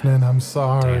 Crefton, I'm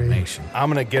sorry. Damnation. I'm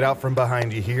going to get out from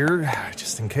behind you here,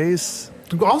 just in case.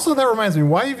 Also, that reminds me,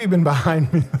 why have you been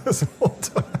behind me this whole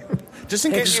time? Just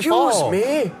in case you fall.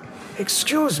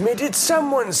 Excuse me, did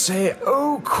someone say,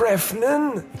 oh,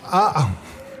 Crefton?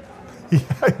 Yeah,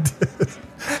 I did.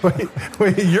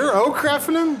 Wait, you're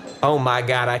Crefton? Oh, my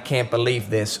God, I can't believe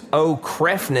this. Oh,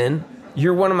 Crefton,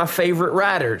 you're one of my favorite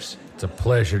writers. It's a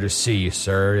pleasure to see you,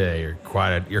 sir. Yeah,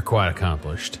 you're quite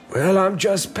accomplished. Well, I'm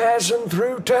just passing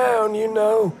through town,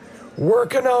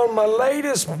 working on my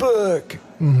latest book.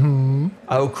 Mm-hmm.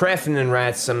 Oh, Crefton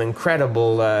writes some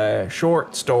incredible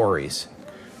short stories.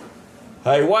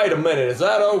 Hey, wait a minute. Is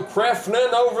that old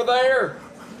Crefton over there?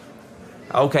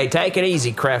 Okay, take it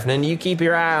easy, Crefton. You keep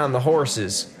your eye on the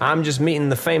horses. I'm just meeting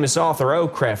the famous author, O.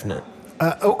 Crefton.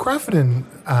 Crefton,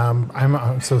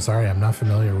 I'm so sorry, I'm not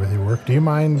familiar with your work. Do you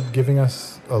mind giving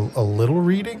us a little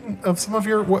reading of some of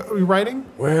your writing?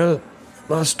 Well,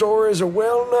 my stories are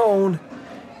well known.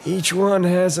 Each one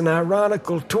has an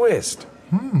ironical twist.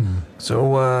 So,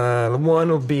 one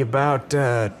will be about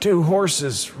two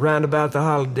horses round about the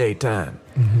holiday time.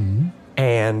 Mm-hmm.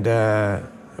 And the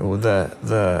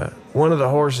one of the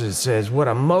horses says, what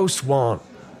I most want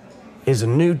is a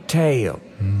new tail.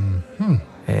 Mm-hmm.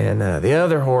 And the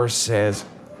other horse says,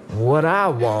 what I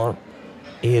want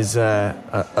is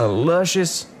a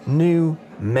luscious new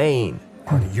mane.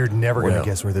 Arnie, you're never going to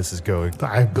guess where this is going.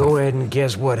 Go ahead and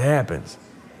guess what happens.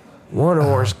 One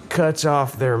horse cuts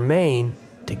off their mane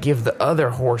to give the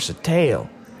other horse a tail.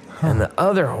 And the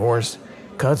other horse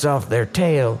cuts off their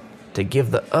tail to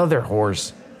give the other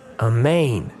horse a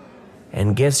mane.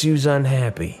 And guess who's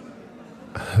unhappy?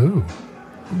 Who?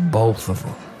 Both of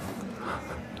them.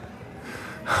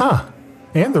 Huh.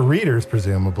 And the readers,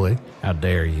 presumably. How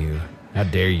dare you? How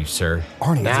dare you, sir?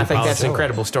 Arnie, I think that's an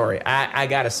incredible story. I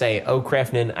gotta say, oh,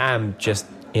 Crefton, I'm just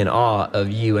in awe of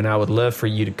you, and I would love for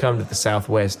you to come to the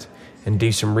Southwest and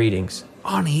do some readings.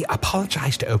 Arnie,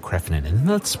 apologize to Crefton and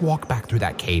let's walk back through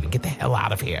that cave and get the hell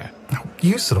out of here. Now,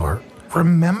 Usador,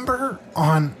 remember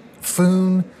on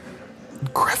Foon,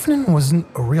 Crefton wasn't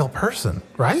a real person,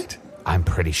 right? I'm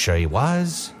pretty sure he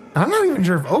was. I'm not even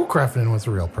sure if Crefton was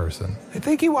a real person. I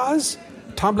think he was.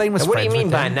 Tom Blaine was What do you friends mean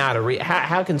with by him. not a real...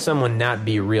 How can someone not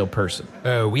be a real person?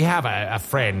 Oh, we have a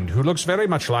friend who looks very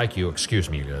much like you. Excuse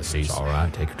me, Ulysses. It's all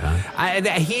right. Take your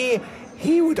time.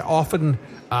 He would often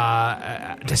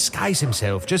disguise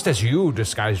himself, just as you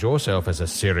disguise yourself as a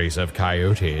series of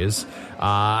coyotes.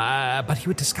 But he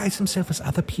would disguise himself as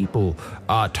other people.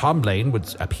 Tom Blaine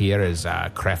would appear as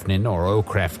Crefton or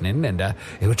Crefton, and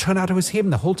it would turn out it was him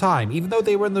the whole time, even though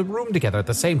they were in the room together at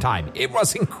the same time. It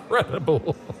was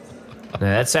incredible. Now,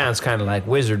 that sounds kind of like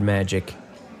wizard magic,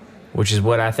 which is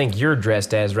what I think you're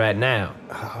dressed as right now.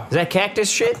 Is that cactus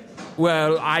shit?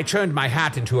 Well, I turned my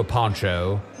hat into a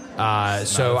poncho.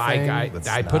 So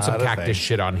I put some cactus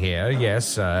shit on here,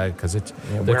 yes, because it's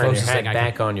the Wearing your closest hat thing I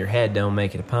back can. on your head don't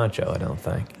make it a poncho, I don't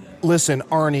think. Listen,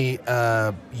 Arnie,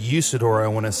 Usador, I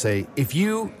want to say, if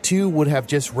you two would have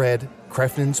just read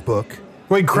Crefton's book...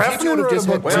 Wait, If you Crefton would've wrote just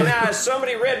a had- book? Well, now, has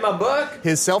somebody read my book?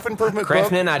 His self-improvement book...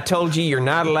 Crefton, I told you you're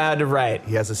not allowed to write.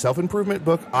 He has a self-improvement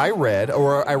book I read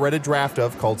a draft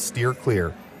of called Steer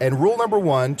Clear. And rule number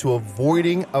 1 to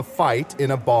avoiding a fight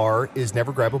in a bar is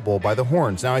never grab a bull by the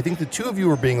horns. Now, I think the two of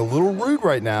you are being a little rude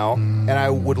right now, and I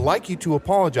would like you to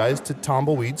apologize to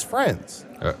Tumbleweed's friends.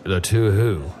 The two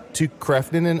who? to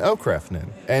Krefnin and O'Krefnin,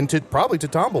 and probably to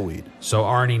Tumbleweed. So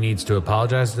Arnie needs to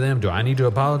apologize to them? Do I need to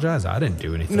apologize? I didn't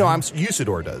do anything. No,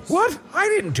 Usador does. What? I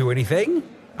didn't do anything.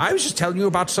 I was just telling you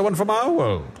about someone from our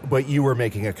world. But you were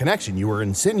making a connection. You were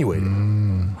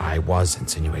insinuating. I was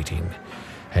insinuating.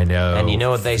 And you know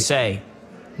what they say?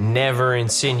 Never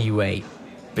insinuate.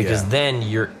 Because then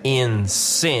you're in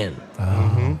sin.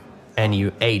 And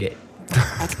you ate it.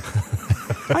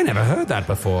 I never heard that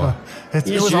before. It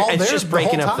was all there it's just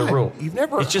breaking the up whole the time. rule. You've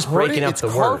never It's just heard breaking it? up It's the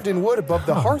carved word. in wood above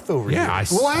the hearth over here. Yeah, I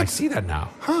see that now.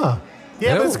 Yeah,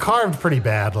 but it's No. carved pretty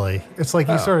badly. It's like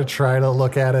you sort of try to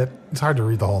look at it. It's hard to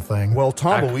read the whole thing. Well,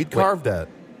 Tumbleweed carved that.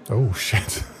 Oh,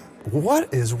 shit.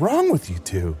 What is wrong with you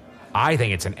two? I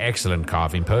think it's an excellent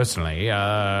carving, personally.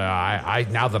 I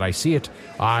now that I see it,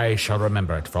 I shall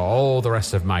remember it for all the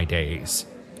rest of my days.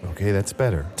 Okay, that's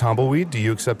better. Tumbleweed, do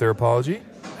you accept their apology?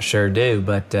 I sure do,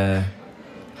 but I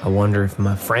wonder if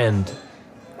my friend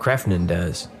Krefnin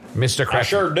does. Mr. Krefnin. I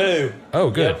sure do. Oh,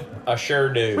 good. Yep, I sure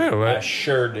do. Well, I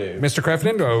sure do. Mr.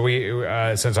 Krefnin,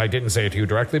 since I didn't say it to you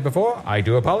directly before, I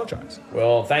do apologize.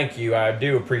 Well, thank you. I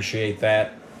do appreciate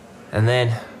that. And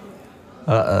then,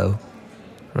 well,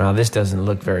 this doesn't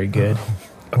look very good.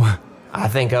 I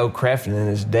think old Krefnin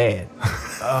is dead.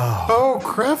 Oh,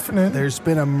 Krefnin. There's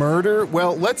been a murder.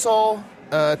 Well, let's all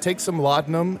take some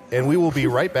laudanum, and we will be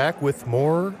right back with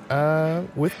more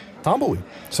with Tumbleweed.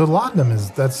 So laudanum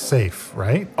that's safe,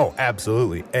 right? Oh,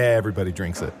 absolutely. Everybody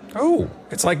drinks it. Oh,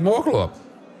 it's like Morgul.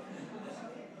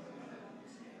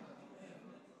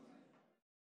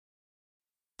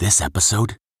 This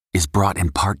episode is brought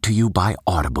in part to you by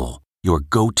Audible, your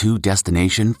go-to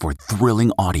destination for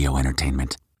thrilling audio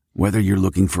entertainment. Whether you're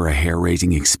looking for a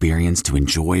hair-raising experience to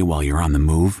enjoy while you're on the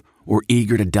move or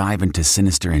eager to dive into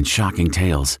sinister and shocking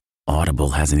tales,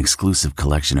 Audible has an exclusive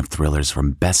collection of thrillers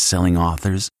from best-selling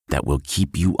authors that will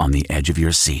keep you on the edge of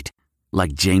your seat.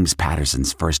 Like James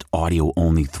Patterson's first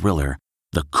audio-only thriller,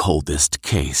 The Coldest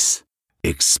Case.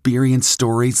 Experience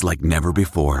stories like never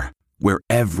before, where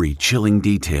every chilling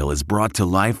detail is brought to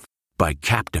life by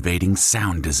captivating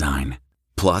sound design.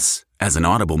 Plus, as an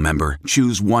Audible member,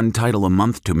 choose one title a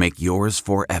month to make yours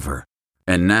forever.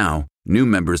 And now, new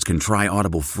members can try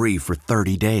Audible free for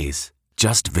 30 days.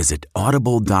 Just visit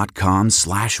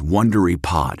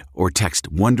audible.com/WonderyPod or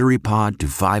text WonderyPod to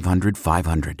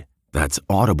 500-500. That's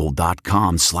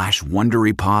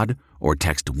audible.com/WonderyPod or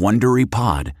text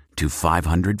WonderyPod to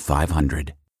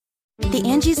 500-500. The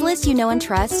Angie's List you know and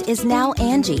trust is now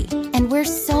Angie, and we're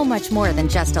so much more than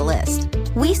just a list.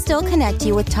 We still connect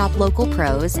you with top local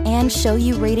pros and show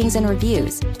you ratings and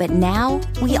reviews, but now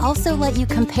we also let you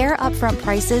compare upfront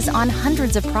prices on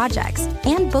hundreds of projects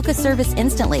and book a service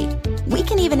instantly. We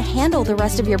can even handle the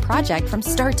rest of your project from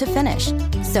start to finish.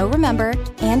 So remember,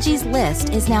 Angie's List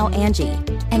is now Angie,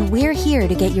 and we're here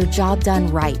to get your job done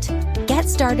right. Get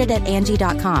started at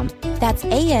Angie.com. That's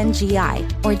ANGI,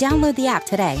 or download the app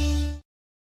today.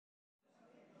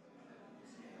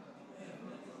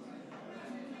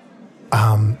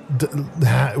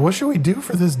 What should we do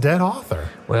for this dead author?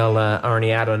 Well,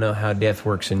 Arnie, I don't know how death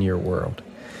works in your world.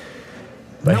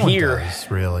 But no here... one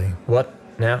does, really. What?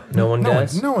 Now? No one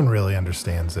does? No one really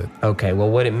understands it. Okay, well,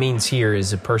 what it means here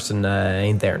is a person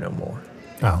ain't there no more.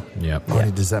 Oh. Yep.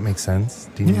 Arnie, does that make sense?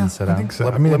 Do you need to sit I down? think so.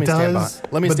 Let, I mean, let it me stand does,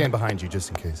 let me but- stand behind you just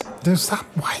in case. Stop.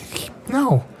 Why?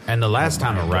 No. And the last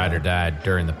time a writer died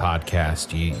during the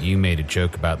podcast, you made a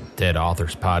joke about Dead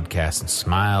Authors Podcast and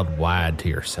smiled wide to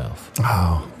yourself.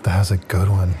 Oh, that was a good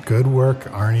one. Good work,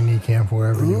 Arnie Niekamp,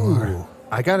 wherever you are.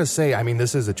 I gotta say, I mean,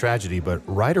 this is a tragedy, but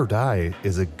Ride or Die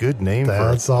is a good name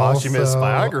That's for a posthumous also-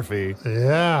 biography.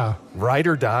 Yeah. Ride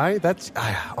or Die? That's,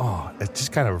 it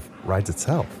just kind of rides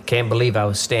itself. Can't believe I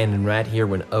was standing right here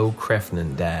when O.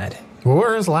 Krefnin died. What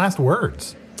were his last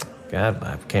words? God,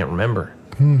 I can't remember.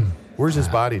 Where's his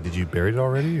body? Did you bury it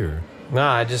already, or? No,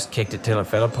 I just kicked it till it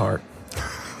fell apart.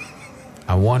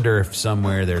 I wonder if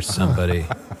somewhere there's somebody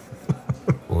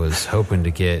was hoping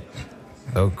to get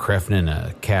Oak Krefnin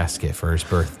a casket for his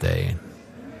birthday, and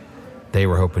they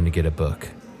were hoping to get a book.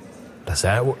 Does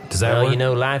that Well, work? you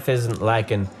know, life isn't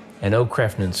like an O.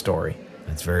 Krefnin story.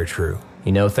 That's very true.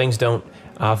 You know, things don't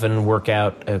often work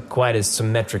out quite as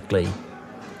symmetrically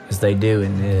as they do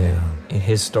in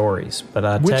his stories. But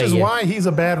I'll Which tell is you, why he's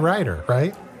a bad writer,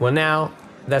 right? well, now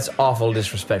that's awful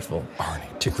disrespectful.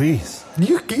 Arnie, please.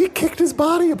 You kicked his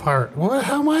body apart.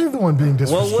 How am I the one being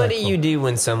disrespectful? Well, what do you do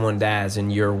when someone dies in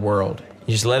your world?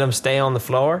 You just let them stay on the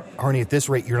floor? Arnie, at this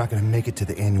rate, you're not going to make it to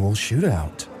the annual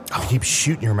shootout. You keep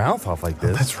shooting your mouth off like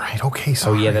this. That's right. Okay, Oh,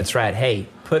 sorry. yeah, that's right. Hey,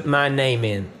 put my name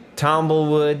in.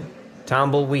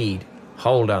 Tumbleweed.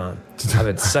 Hold on. I've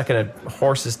been sucking a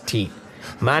horse's teeth.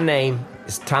 My name,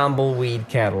 is Tumbleweed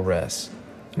Cattle Russ,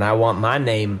 and I want my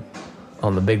name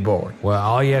on the big board. Well,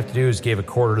 all you have to do is give a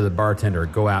quarter to the bartender or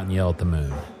go out and yell at the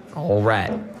moon. All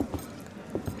right.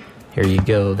 Here you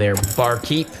go there,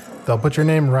 barkeep. They'll put your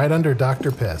name right under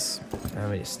Dr. Piss. Let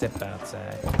me just step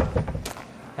outside.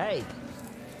 Hey,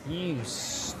 you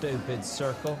stupid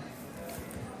circle.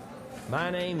 My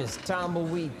name is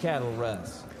Tumbleweed Cattle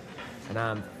Russ, and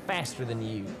I'm faster than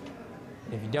you.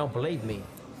 If you don't believe me,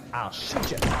 I'll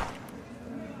shoot you.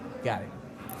 Got it.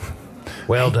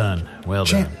 Well done. Well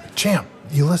done. Champ,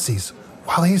 Ulysses,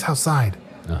 while he's outside,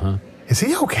 is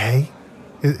he okay?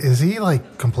 Is he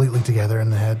like completely together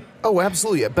in the head? Oh,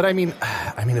 absolutely. But I mean,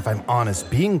 if I'm honest,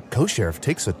 being co-sheriff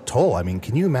takes a toll. I mean,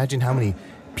 can you imagine how many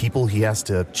people he has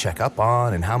to check up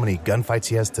on and how many gunfights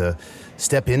he has to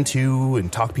step into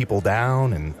and talk people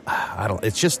down? And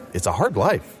it's a hard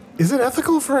life. Is it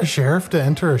ethical for a sheriff to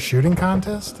enter a shooting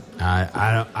contest?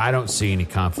 I don't see any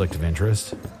conflict of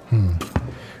interest.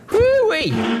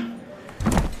 Woo-wee!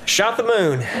 Shot the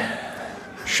moon.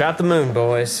 Shot the moon,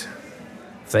 boys.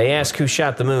 If they ask who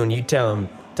shot the moon, you tell them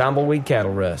Tumbleweed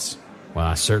Cattle Russ. Well,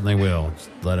 I certainly will. Just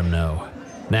let them know.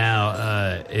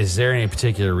 Now, is there any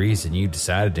particular reason you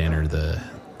decided to enter the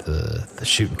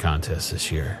shooting contest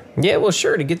this year? Yeah, well,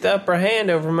 sure, to get the upper hand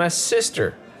over my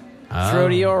sister,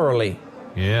 Throaty Orally.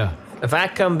 Yeah. If I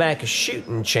come back a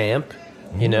shooting champ,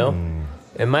 you know,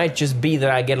 it might just be that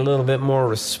I get a little bit more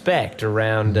respect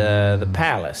around the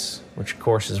palace, which, of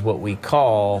course, is what we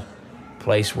call a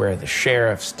place where the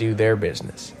sheriffs do their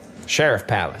business. Sheriff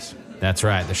Palace. That's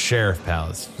right, the Sheriff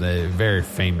Palace. The very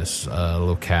famous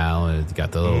locale. It's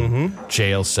got the little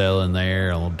jail cell in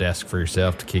there, a little desk for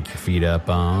yourself to kick your feet up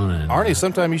on. And, Arnie,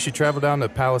 sometime you should travel down to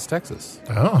Palace, Texas.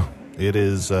 Oh. It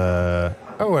is, I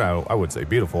would say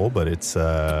beautiful, but it's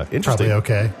interesting. Probably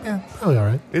okay. Yeah, probably all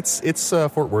right. It's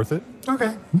Fort Worth it.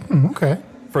 Okay. Okay.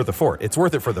 For the fort. It's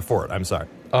worth it for the fort. I'm sorry.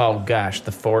 Oh, gosh,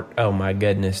 the fort. Oh, my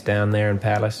goodness, down there in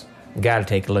Palace. Got to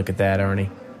take a look at that, Arnie.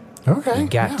 Okay. You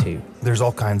got to. There's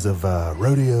all kinds of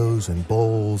rodeos and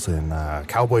bulls and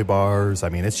cowboy bars. I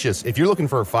mean, it's just, if you're looking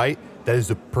for a fight, that is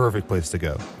the perfect place to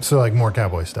go. So, like, more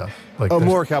cowboy stuff. Like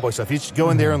more cowboy stuff. You just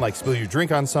go in there and, like, spill your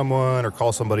drink on someone or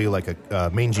call somebody, like, a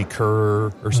mangy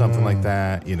cur or something like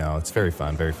that. You know, it's very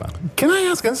fun, very fun. Can I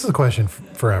ask, and this is a question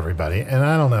for everybody, and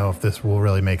I don't know if this will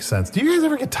really make sense. Do you guys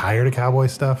ever get tired of cowboy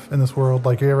stuff in this world?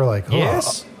 Like, you ever like,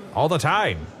 yes, all the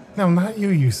time. No, not you,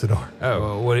 Usador.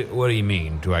 Oh, what do you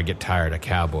mean? Do I get tired of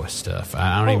cowboy stuff?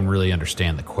 I don't even really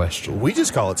understand the question. We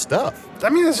just call it stuff. I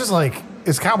mean, it's just like,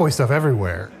 it's cowboy stuff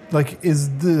everywhere. Like, is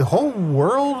the whole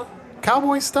world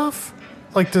cowboy stuff?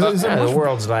 Like, is there the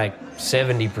world's like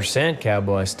 70%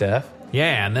 cowboy stuff.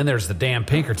 Yeah, and then there's the damn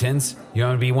Pinkertons. You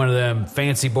want to be one of them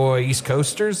fancy boy East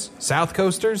Coasters? South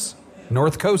Coasters?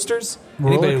 North Coasters?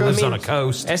 Anybody who lives on a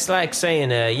coast. That's like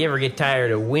saying, you ever get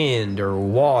tired of wind or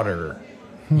water?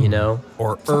 You know?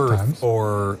 Or Sometimes. earth,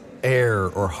 or air,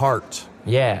 or heart.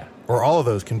 Yeah. Or all of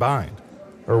those combined.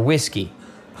 Or whiskey,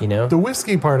 you know? The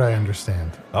whiskey part I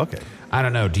understand. Okay. I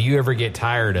don't know. Do you ever get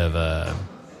tired of,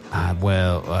 I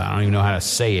don't even know how to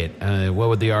say it. What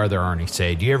would the other Arnie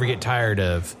say? Do you ever get tired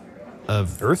of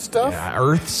Earth stuff?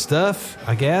 Earth stuff,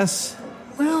 I guess?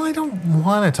 Well, I don't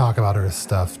want to talk about Earth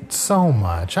stuff so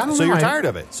much. I don't know. So you're tired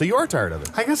of it. So you are tired of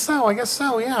it. I guess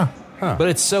so, yeah. Huh. But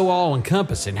it's so all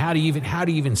encompassing. How do you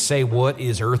even say what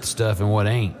is Earth stuff and what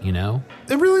ain't? You know,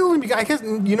 It really only, I guess,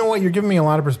 you know what? You're giving me a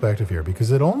lot of perspective here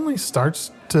because it only starts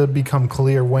to become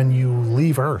clear when you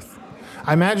leave Earth.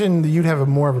 I imagine that you'd have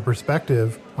more of a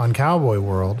perspective on Cowboy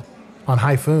World, on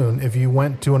Hyphoon, if you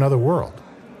went to another world.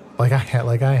 Like I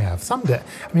have. Someday.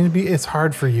 I mean, it's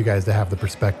hard for you guys to have the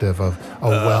perspective of a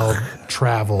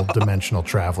well-traveled dimensional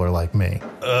traveler like me.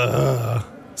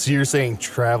 So you're saying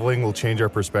traveling will change our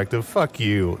perspective? Fuck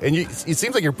you. And it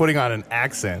seems like you're putting on an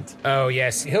accent. Oh,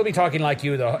 yes. He'll be talking like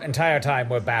you the entire time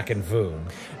we're back in Foon.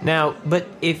 Now, but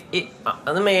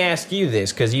let me ask you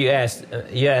this, because you asked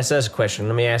us a question.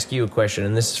 Let me ask you a question,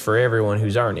 and this is for everyone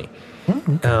who's Arnie.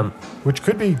 Okay. Which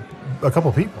could be a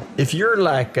couple people. If you're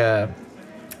like in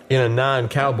a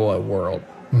non-cowboy world,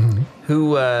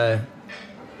 who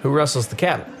rustles the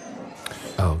cattle?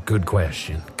 Oh, good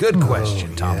question. Good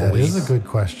question, Tumbleweed. This is a good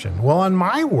question. Well, on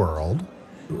my world,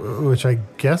 which I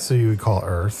guess you would call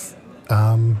Earth,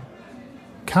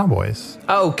 cowboys.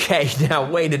 Okay, now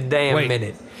wait a damn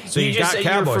minute. So you you just got said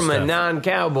you're cowboy from a stuff.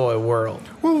 non-cowboy world.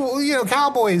 Well, you know,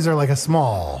 cowboys are like a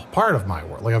small part of my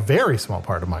world, like a very small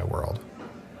part of my world.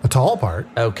 A tall part.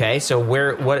 Okay, so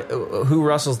who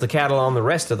rustles the cattle on the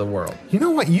rest of the world? You know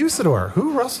what, Usador?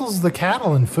 Who rustles the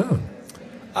cattle in Foon?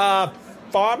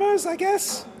 Farmers, I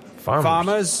guess.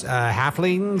 Farmers.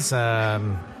 Halflings,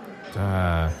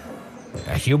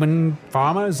 Human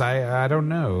farmers? I don't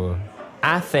know.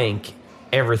 I think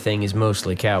everything is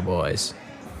mostly cowboys.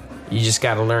 You just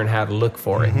got to learn how to look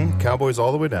for it. Cowboys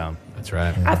all the way down. That's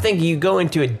right. I think you go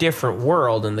into a different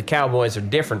world, and the cowboys are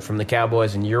different from the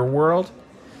cowboys in your world.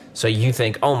 So you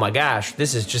think, oh my gosh,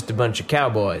 this is just a bunch of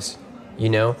cowboys, you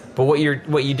know. But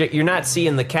you're not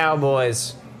seeing the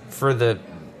cowboys for the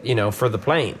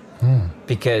plane,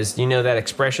 because you know that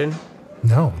expression.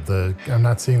 No, I'm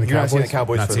not seeing the You're not Cowboys. seeing the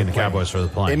Cowboys. Not for seeing the the plane. Cowboys for the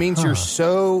plane. It means you're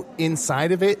so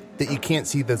inside of it that you can't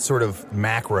see the sort of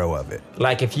macro of it.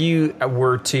 Like if you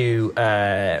were to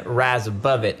rise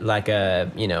above it, like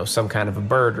some kind of a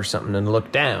bird or something, and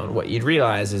look down, what you'd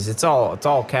realize is it's all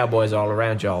cowboys all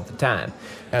around you all the time.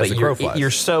 As the crow flies.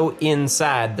 You're so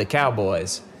inside the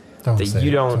cowboys Don't that say you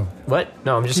it. don't. What?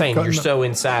 No, I'm just saying going. you're so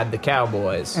inside the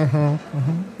cowboys.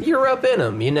 You're up in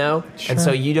them, you know, and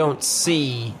so you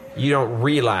don't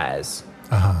realize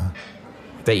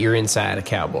that you're inside a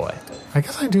cowboy. I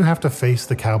guess I do have to face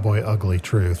the cowboy ugly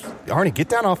truth. Arnie, get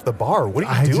down off the bar. What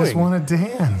are you I doing? just want to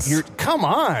dance. Come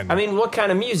on. I mean, what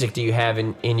kind of music do you have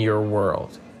in your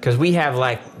world? Because we have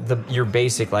like your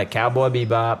basic like cowboy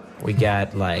bebop. We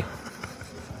got like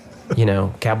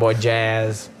cowboy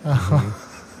jazz.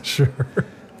 Sure.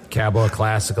 Cowboy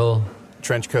classical.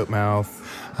 Trench coat mouth.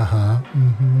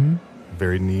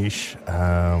 Very niche.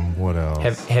 What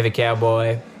else? Heavy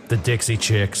cowboy. The Dixie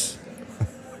Chicks.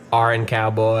 RN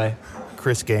cowboy.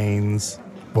 Chris Gaines.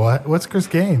 What? What's Chris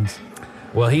Gaines?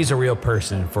 Well, he's a real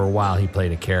person. For a while, he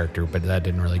played a character, but that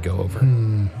didn't really go over.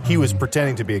 He was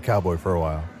pretending to be a cowboy for a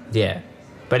while. Yeah.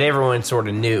 But everyone sort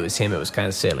of knew it was him. It was kind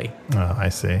of silly. Oh, I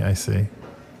see.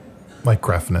 Like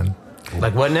Greffnin.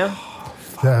 Like what now?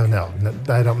 No,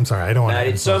 I'm sorry. I don't want Now,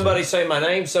 to. did somebody say my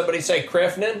name? Somebody say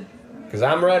Krefnin? Because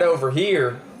I'm right over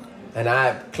here, and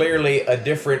I'm clearly a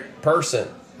different person.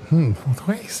 The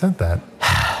way he said that.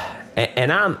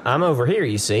 And I'm over here,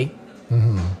 you see.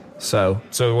 So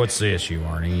what's the issue,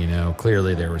 Arnie?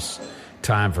 Clearly there was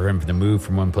time for him to move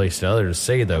from one place to the other to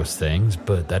say those things,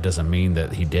 but that doesn't mean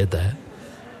that he did that.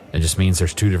 It just means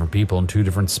there's two different people in two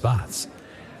different spots.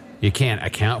 You can't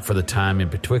account for the time in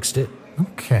betwixt it.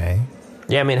 Okay.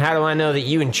 yeah, I mean, how do I know that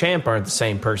you and Champ aren't the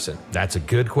same person? That's a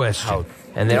good question.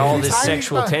 And that all this Tiny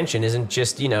sexual fuck. tension isn't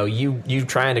just you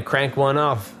trying to crank one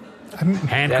off. Hand Is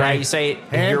that how crank. you say it in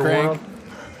Hand your crank. world?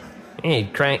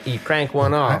 Yeah, you crank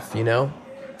one off.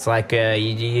 It's like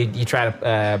you try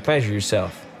to pleasure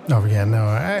yourself. Oh yeah, no,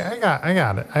 I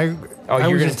got it. I You're was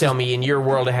going to just- tell me in your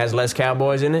world it has less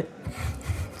cowboys in it?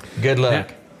 Good luck.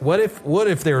 Now, what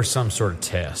if there was some sort of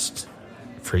test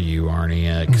for you,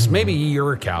 Arnie? Because maybe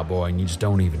you're a cowboy and you just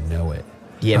don't even know it.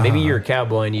 Yeah, maybe you're a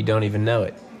cowboy and you don't even know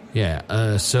it.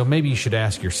 Yeah, so maybe you should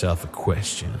ask yourself a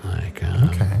question like,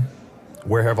 Okay.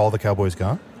 Where have all the cowboys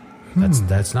gone?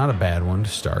 That's not a bad one to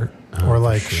start. Or for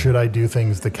like, sure. should I do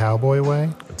things the cowboy way?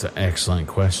 It's an excellent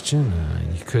question.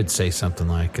 You could say something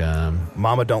like,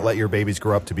 Mama, don't let your babies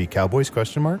grow up to be cowboys?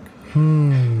 Question mark.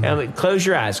 Close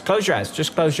your eyes. Close your eyes.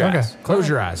 Just close your Okay. eyes. close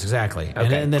your eyes, exactly.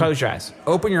 Okay, And then close your eyes.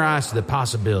 open your eyes to the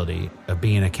possibility of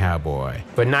being a cowboy.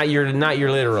 But not your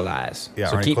literal eyes. Yeah,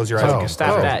 so Arnie, close your eyes again.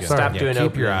 Stop Oh, that. sorry. Stop Yeah, doing keep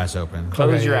open. your eyes open.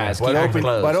 Close Okay, your yeah. eyes. But Keep them open,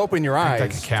 closed. but open your eyes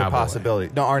like a to cowboy.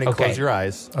 possibility. No, Arnie, Okay. close your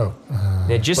eyes. Oh,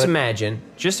 Now, just But- imagine.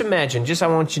 I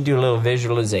want you to do a little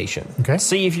visualization. Okay.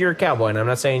 See if you're a cowboy, and I'm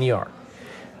not saying you are.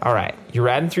 All right. You're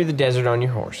riding through the desert on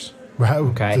your horse.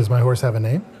 Okay. Does my horse have a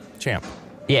name? Champ.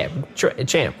 Yeah,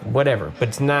 champ, whatever. But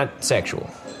it's not sexual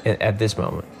at this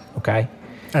moment. Okay.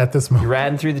 At this You're moment.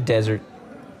 riding through the desert,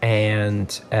 and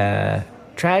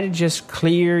try to just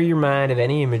clear your mind of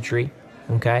any imagery.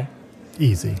 Okay.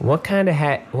 Easy. What kind of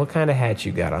hat? What kind of hat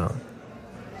you got on?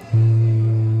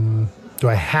 Do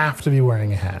I have to be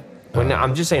wearing a hat? Well, no,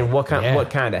 I'm just saying. What kind? yeah. What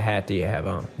kind of hat do you have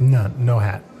on? No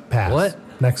hat. Pass. What?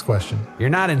 Next question. You're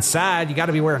not inside. You got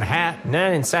to be wearing a hat.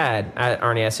 Not inside,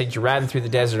 Arnie. I said you're riding through the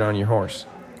desert on your horse.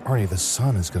 Arnie, the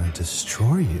sun is going to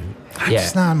destroy you. I'm Yeah.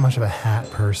 just not much of a hat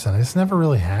person. I just never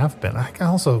really have been. I can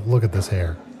also look at this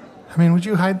hair. I mean, would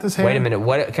you hide this hair? Wait a minute.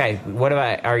 What? Okay. What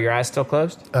about? Are your eyes still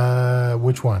closed?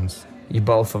 Which ones? You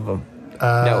both of them.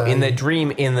 No, in the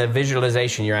dream, in the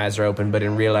visualization, your eyes are open, but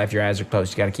in real life, your eyes are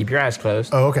closed. You got to keep your eyes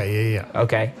closed. Oh, okay. Yeah.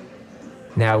 Okay.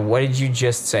 Now, what did you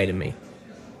just say to me?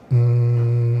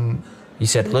 You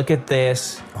said, "Look at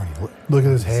this." Arnie, Look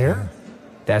at his hair.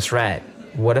 That's right.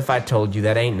 What if I told you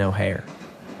that ain't no hair?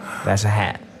 That's a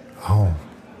hat. Oh.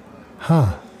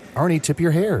 Arnie, tip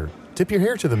your hair. Tip your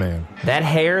hair to the man. That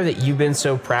hair that you've been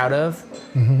so proud of,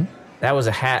 that was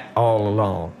a hat all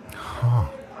along.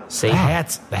 See? The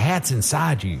hat's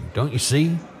inside you. Don't you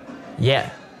see? Yeah.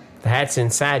 The hat's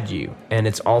inside you, and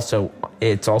it's also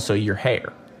your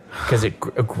hair. because it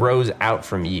grows out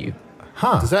from you.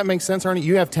 Huh. Does that make sense, Arnie?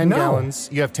 You have 10 No. gallons.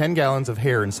 You have 10 gallons of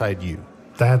hair inside you.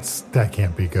 That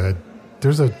can't be good.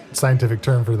 There's a scientific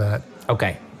term for that.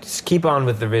 Okay, just keep on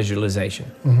with the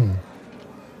visualization.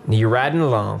 Mm-hmm. You're riding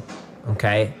along,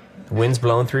 okay? The wind's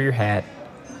blowing through your hat,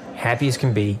 happy as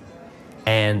can be,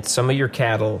 and some of your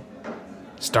cattle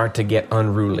start to get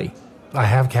unruly. I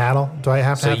have cattle. Do I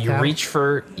have to So have you cattle? reach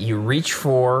for.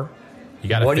 You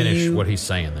got to What do finish you- what he's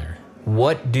saying there.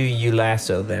 What do you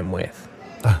lasso them with?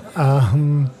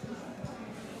 I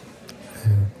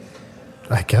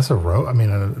guess a rope. I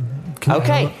mean,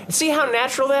 Okay, see how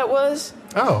natural that was?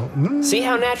 See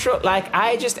how natural? Like,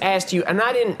 I just asked you, and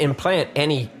I didn't implant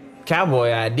any cowboy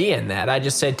idea in that. I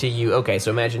just said to you, okay, so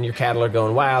imagine your cattle are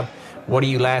going wild. What do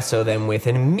you lasso them with?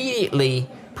 And immediately,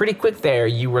 pretty quick there,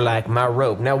 you were like, my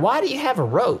rope. Now, why do you have a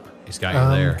rope? He's got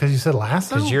you there. Because you said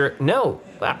lasso?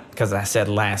 Because I said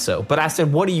lasso. But I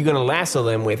said, what are you going to lasso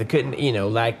them with? It couldn't,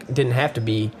 didn't have to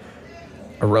be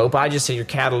a rope. I just said your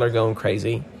cattle are going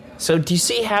crazy. So do you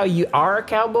see how you are a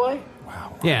cowboy?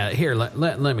 Yeah, here,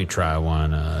 let me try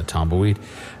one, Tumbleweed.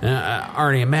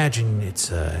 Arnie, imagine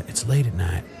it's late at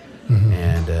night,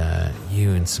 and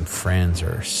you and some friends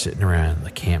are sitting around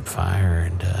the campfire,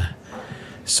 and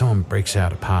someone breaks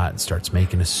out a pot and starts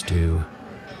making a stew.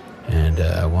 And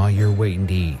while you're waiting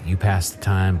to eat, you pass the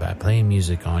time by playing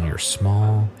music on your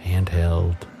small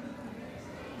handheld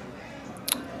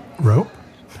rope.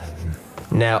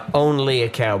 Now, only a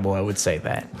cowboy would say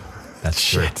that. That's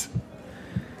shit.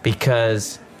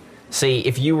 Because, see,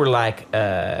 if you were like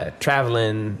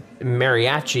traveling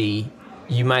mariachi,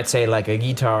 you might say like a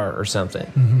guitar or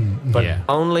something. But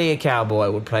only a cowboy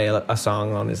would play a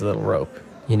song on his little rope,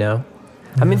 you know?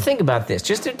 I mean, think about this.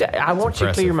 I want you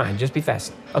to clear your mind. Just be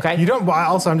fast, okay? You don't.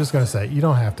 Also, I'm just going to say you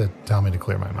don't have to tell me to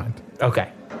clear my mind. Okay.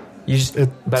 I just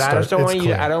don't want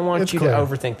you. I don't want you to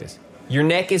overthink this. Your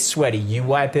neck is sweaty. You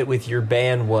wipe it with your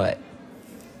band what?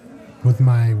 With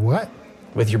my what?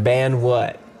 With your band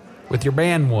what? With your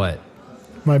band what?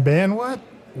 My band what?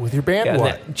 With your band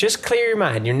what? Just clear your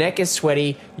mind. Your neck is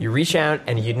sweaty. You reach out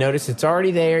and you notice it's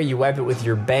already there. You wipe it with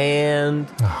your band.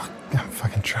 Oh, I'm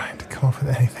fucking trying to come up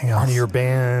with anything else. On your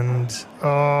band.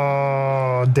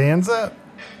 Oh, Danza?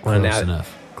 Close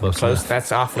enough. Close enough.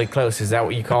 That's awfully close. Is that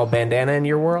what you call bandana in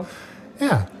your world?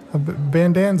 Yeah, a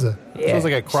bandanza. Yeah. Feels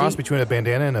like a cross between a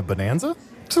bandana and a bonanza?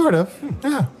 Sort of,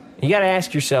 yeah. You got to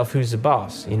ask yourself who's the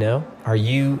boss, you know? Are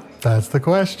you... That's the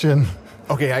question.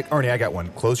 Okay, Arnie, I got one.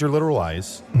 Close your literal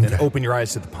eyes and open your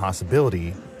eyes to the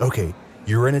possibility. Okay,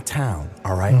 you're in a town,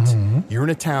 all right? You're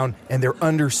in a town and they're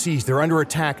under siege. They're under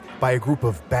attack by a group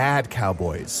of bad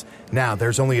cowboys. Now,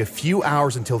 there's only a few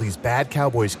hours until these bad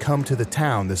cowboys come to the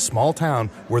town, this small town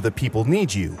where the people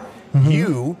need you.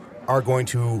 You are going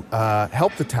to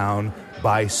help the town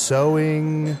by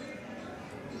sowing...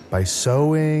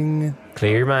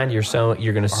 Clear your mind. You're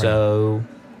going to sow...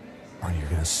 Arnie, you're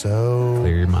going to sow...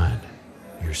 Clear your mind.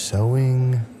 You're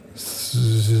sowing...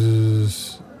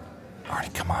 Arnie,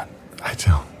 come on. I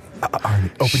don't.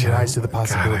 Arnie, open your eyes to the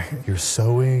possibility. God, You're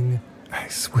sowing... I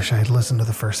wish I had listened to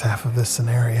the first half of this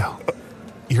scenario.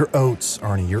 Your oats,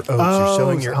 Arnie. Your oats. You're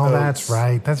sowing your oats. Oh, that's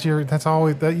right. That's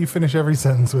always that you finish every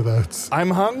sentence with oats.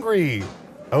 I'm hungry.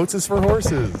 Oats is for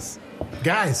horses.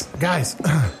 Guys.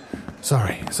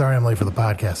 Sorry, I'm late for the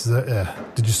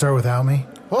podcast. Did you start without me?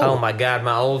 Oh, my God,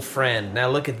 my old friend. Now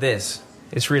look at this.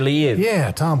 It's really you.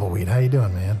 Yeah, Tumbleweed. How you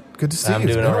doing, man? Good to see you. I'm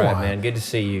doing all right, man. Good to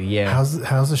see you, yeah.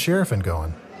 How's the sheriffing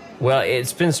going? Well,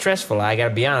 it's been stressful. I got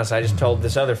to be honest. I just told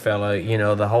this other fella,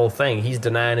 the whole thing. He's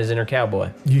denying his inner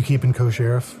cowboy. You keeping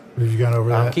co-sheriff? Have you gone over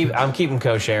that? I'm keeping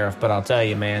co-sheriff, but I'll tell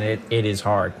you, man, it is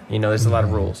hard. There's a lot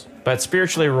of rules. But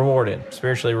spiritually rewarded.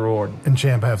 And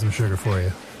Champ have some sugar for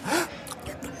you.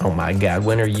 Oh my God!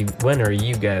 When are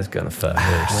you guys gonna fuck?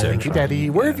 Thank you, Daddy.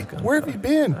 Where have you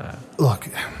been? Look,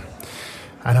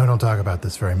 I know I don't talk about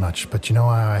this very much, but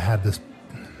I had this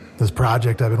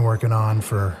project I've been working on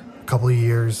for a couple of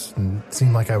years, and it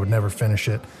seemed like I would never finish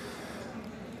it.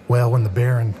 Well, when the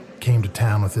Baron came to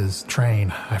town with his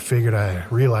train, I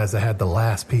realized I had the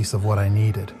last piece of what I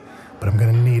needed, but I'm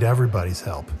going to need everybody's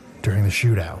help during the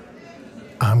shootout.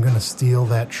 I'm going to steal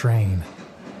that train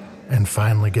and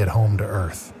finally get home to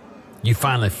Earth. You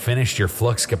finally finished your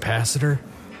flux capacitor?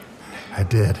 I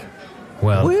did.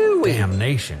 Well,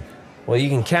 damnation. Well, you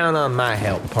can count on my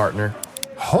help, partner.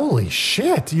 Holy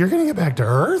shit, you're going to get back to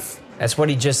Earth? That's what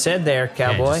he just said there,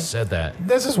 cowboy. Yeah, he just said that.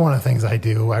 This is one of the things I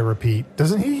do, I repeat.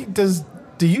 Does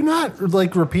Do you not,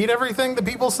 repeat everything that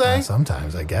people say?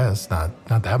 Sometimes, I guess. Not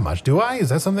that much. Do I? Is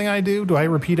that something I do? Do I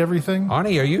repeat everything?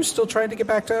 Arnie, are you still trying to get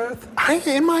back to Earth?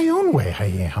 In my own way, I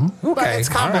am. Okay. But it's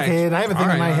complicated. All right. I have a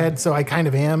thing in my head, so I kind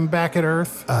of am back at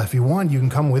Earth. If you want, you can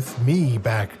come with me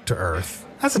back to Earth.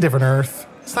 That's a different Earth.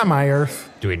 It's not my Earth.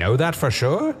 Do we know that for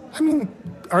sure? I mean,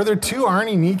 are there two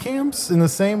Arnie Niekamps in the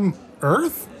same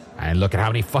Earth? And look at how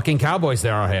many fucking cowboys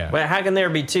there are here. Well, how can there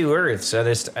be two Earths?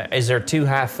 Is there two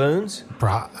Hyphoons?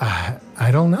 I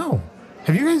don't know.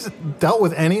 Have you guys dealt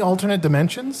with any alternate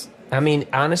dimensions? I mean,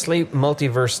 honestly,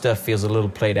 multiverse stuff feels a little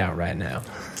played out right now.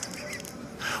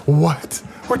 What?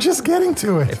 We're just getting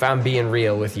to it. If I'm being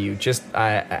real with you,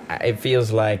 it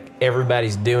feels like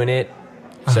everybody's doing it.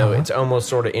 So it's almost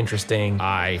sort of interesting.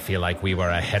 I feel like we were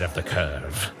ahead of the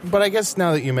curve. But I guess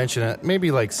now that you mention it,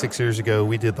 maybe 6 years ago,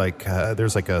 we did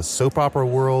there's a soap opera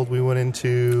world we went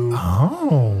into.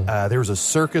 Oh. There was a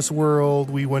circus world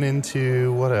we went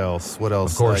into. What else?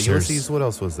 Of course, Ulysses, what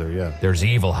else was there? Yeah. There's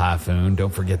Evil Hyphoon.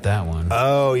 Don't forget that one.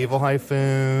 Oh, Evil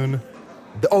Hyphoon.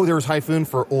 There was Hyphoon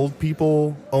for old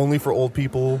people, only for old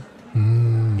people.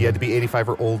 You had to be 85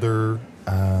 or older.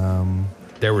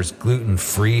 There was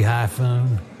gluten-free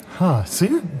Hyphoon. Huh.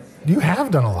 So you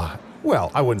have done a lot. Well,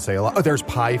 I wouldn't say a lot. Oh, there's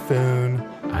Pyphoon.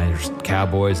 There's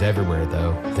cowboys everywhere,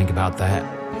 though. Think about that.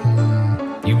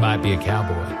 You might be a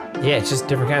cowboy. Yeah, it's just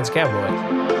different kinds of cowboys.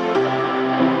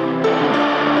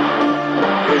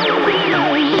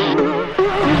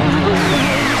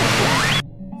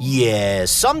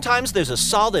 Yes, sometimes there's a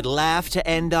solid laugh to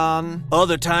end on.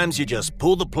 Other times you just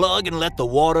pull the plug and let the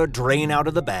water drain out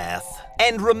of the bath.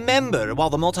 And remember,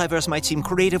 while the multiverse might seem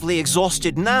creatively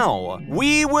exhausted now,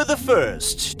 we were the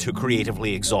first to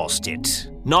creatively exhaust it.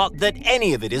 Not that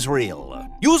any of it is real.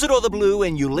 Usador the Blue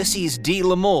and Ulysses D.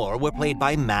 L'Amour were played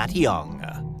by Matt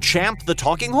Young. Champ the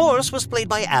Talking Horse was played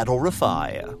by Adol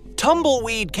Rafai.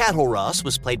 Tumbleweed Cattle Ross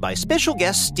was played by special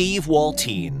guest Steve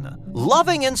Waltine.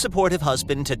 Loving and supportive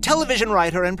husband to television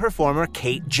writer and performer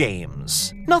Kate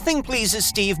James. Nothing pleases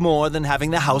Steve more than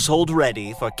having the household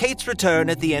ready for Kate's return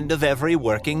at the end of every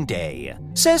working day.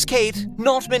 Says Kate,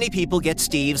 not many people get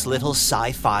Steve's little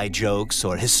sci-fi jokes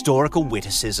or historical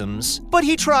witticisms, but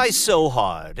he tries so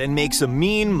hard and makes a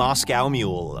mean Moscow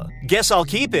mule. Guess I'll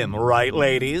keep him, right,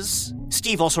 ladies?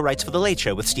 Steve also writes for The Late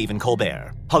Show with Stephen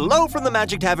Colbert. Hello from the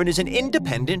Magic Tavern is an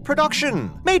independent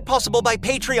production, made possible by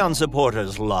Patreon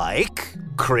supporters like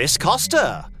Chris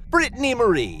Costa, Brittany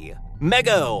Marie,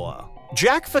 Mego,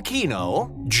 Jack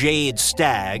Facchino, Jade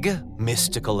Stagg,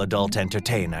 mystical adult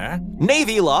entertainer,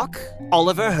 Navy Lock,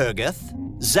 Oliver Hergeth,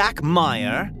 Zach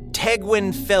Meyer,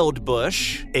 Tegwin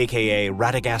Feldbush, aka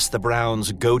Radagast the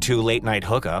Brown's go-to late-night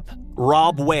hookup,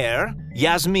 Rob Ware,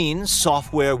 Yasmin,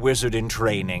 software wizard in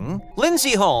training,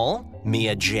 Lindsay Hall,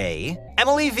 Mia J,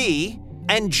 Emily V,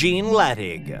 and Jean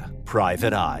Lattig,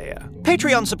 Private Eye.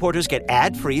 Patreon supporters get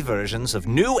ad-free versions of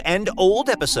new and old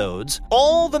episodes,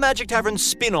 all the Magic Tavern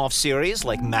spin-off series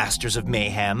like Masters of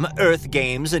Mayhem, Earth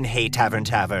Games, and Hey Tavern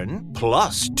Tavern,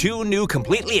 plus 2 new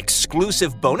completely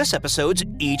exclusive bonus episodes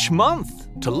each month.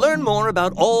 To learn more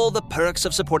about all the perks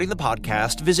of supporting the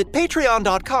podcast, visit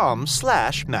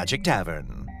patreon.com/Magic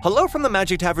Tavern. Hello from the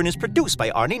Magic Tavern is produced by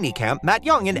Arnie Niekamp, Matt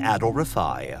Young, and Adol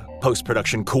Rafai.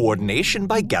 Post-production coordination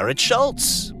by Garrett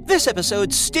Schultz. This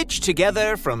episode stitched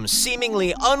together from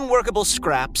seemingly unworkable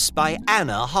scraps by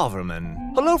Anna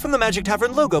Hoverman. Hello from the Magic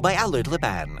Tavern logo by Allard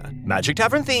Liban. Magic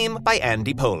Tavern theme by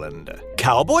Andy Poland.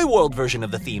 Cowboy World version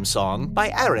of the theme song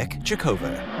by Eric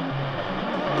Jacover.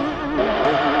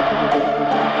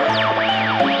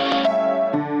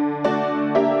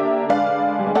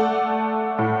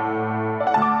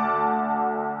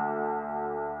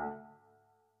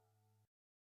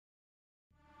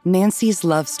 Nancy's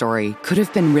love story could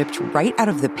have been ripped right out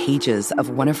of the pages of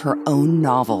one of her own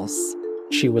novels.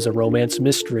 She was a romance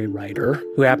mystery writer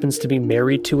who happens to be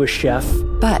married to a chef.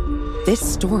 But this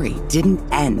story didn't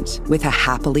end with a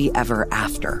happily ever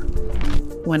after.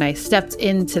 When I stepped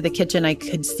into the kitchen, I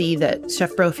could see that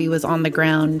Chef Brophy was on the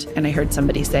ground, and I heard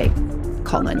somebody say,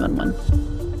 "Call 911."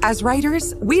 As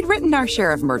writers, we'd written our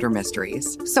share of murder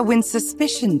mysteries. So when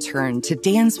suspicion turned to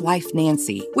Dan's wife,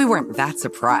 Nancy, we weren't that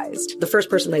surprised. The first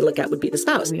person they look at would be the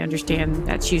spouse. We understand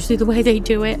that's usually the way they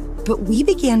do it. But we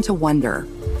began to wonder,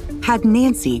 had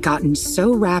Nancy gotten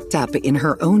so wrapped up in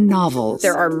her own novels...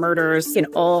 There are murders in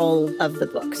all of the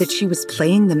books. ...that she was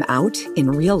playing them out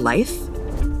in real life?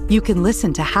 You can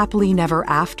listen to Happily Never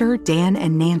After, Dan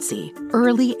and Nancy,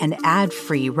 early and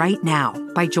ad-free right now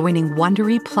by joining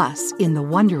Wondery Plus in the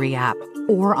Wondery app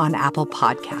or on Apple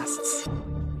Podcasts.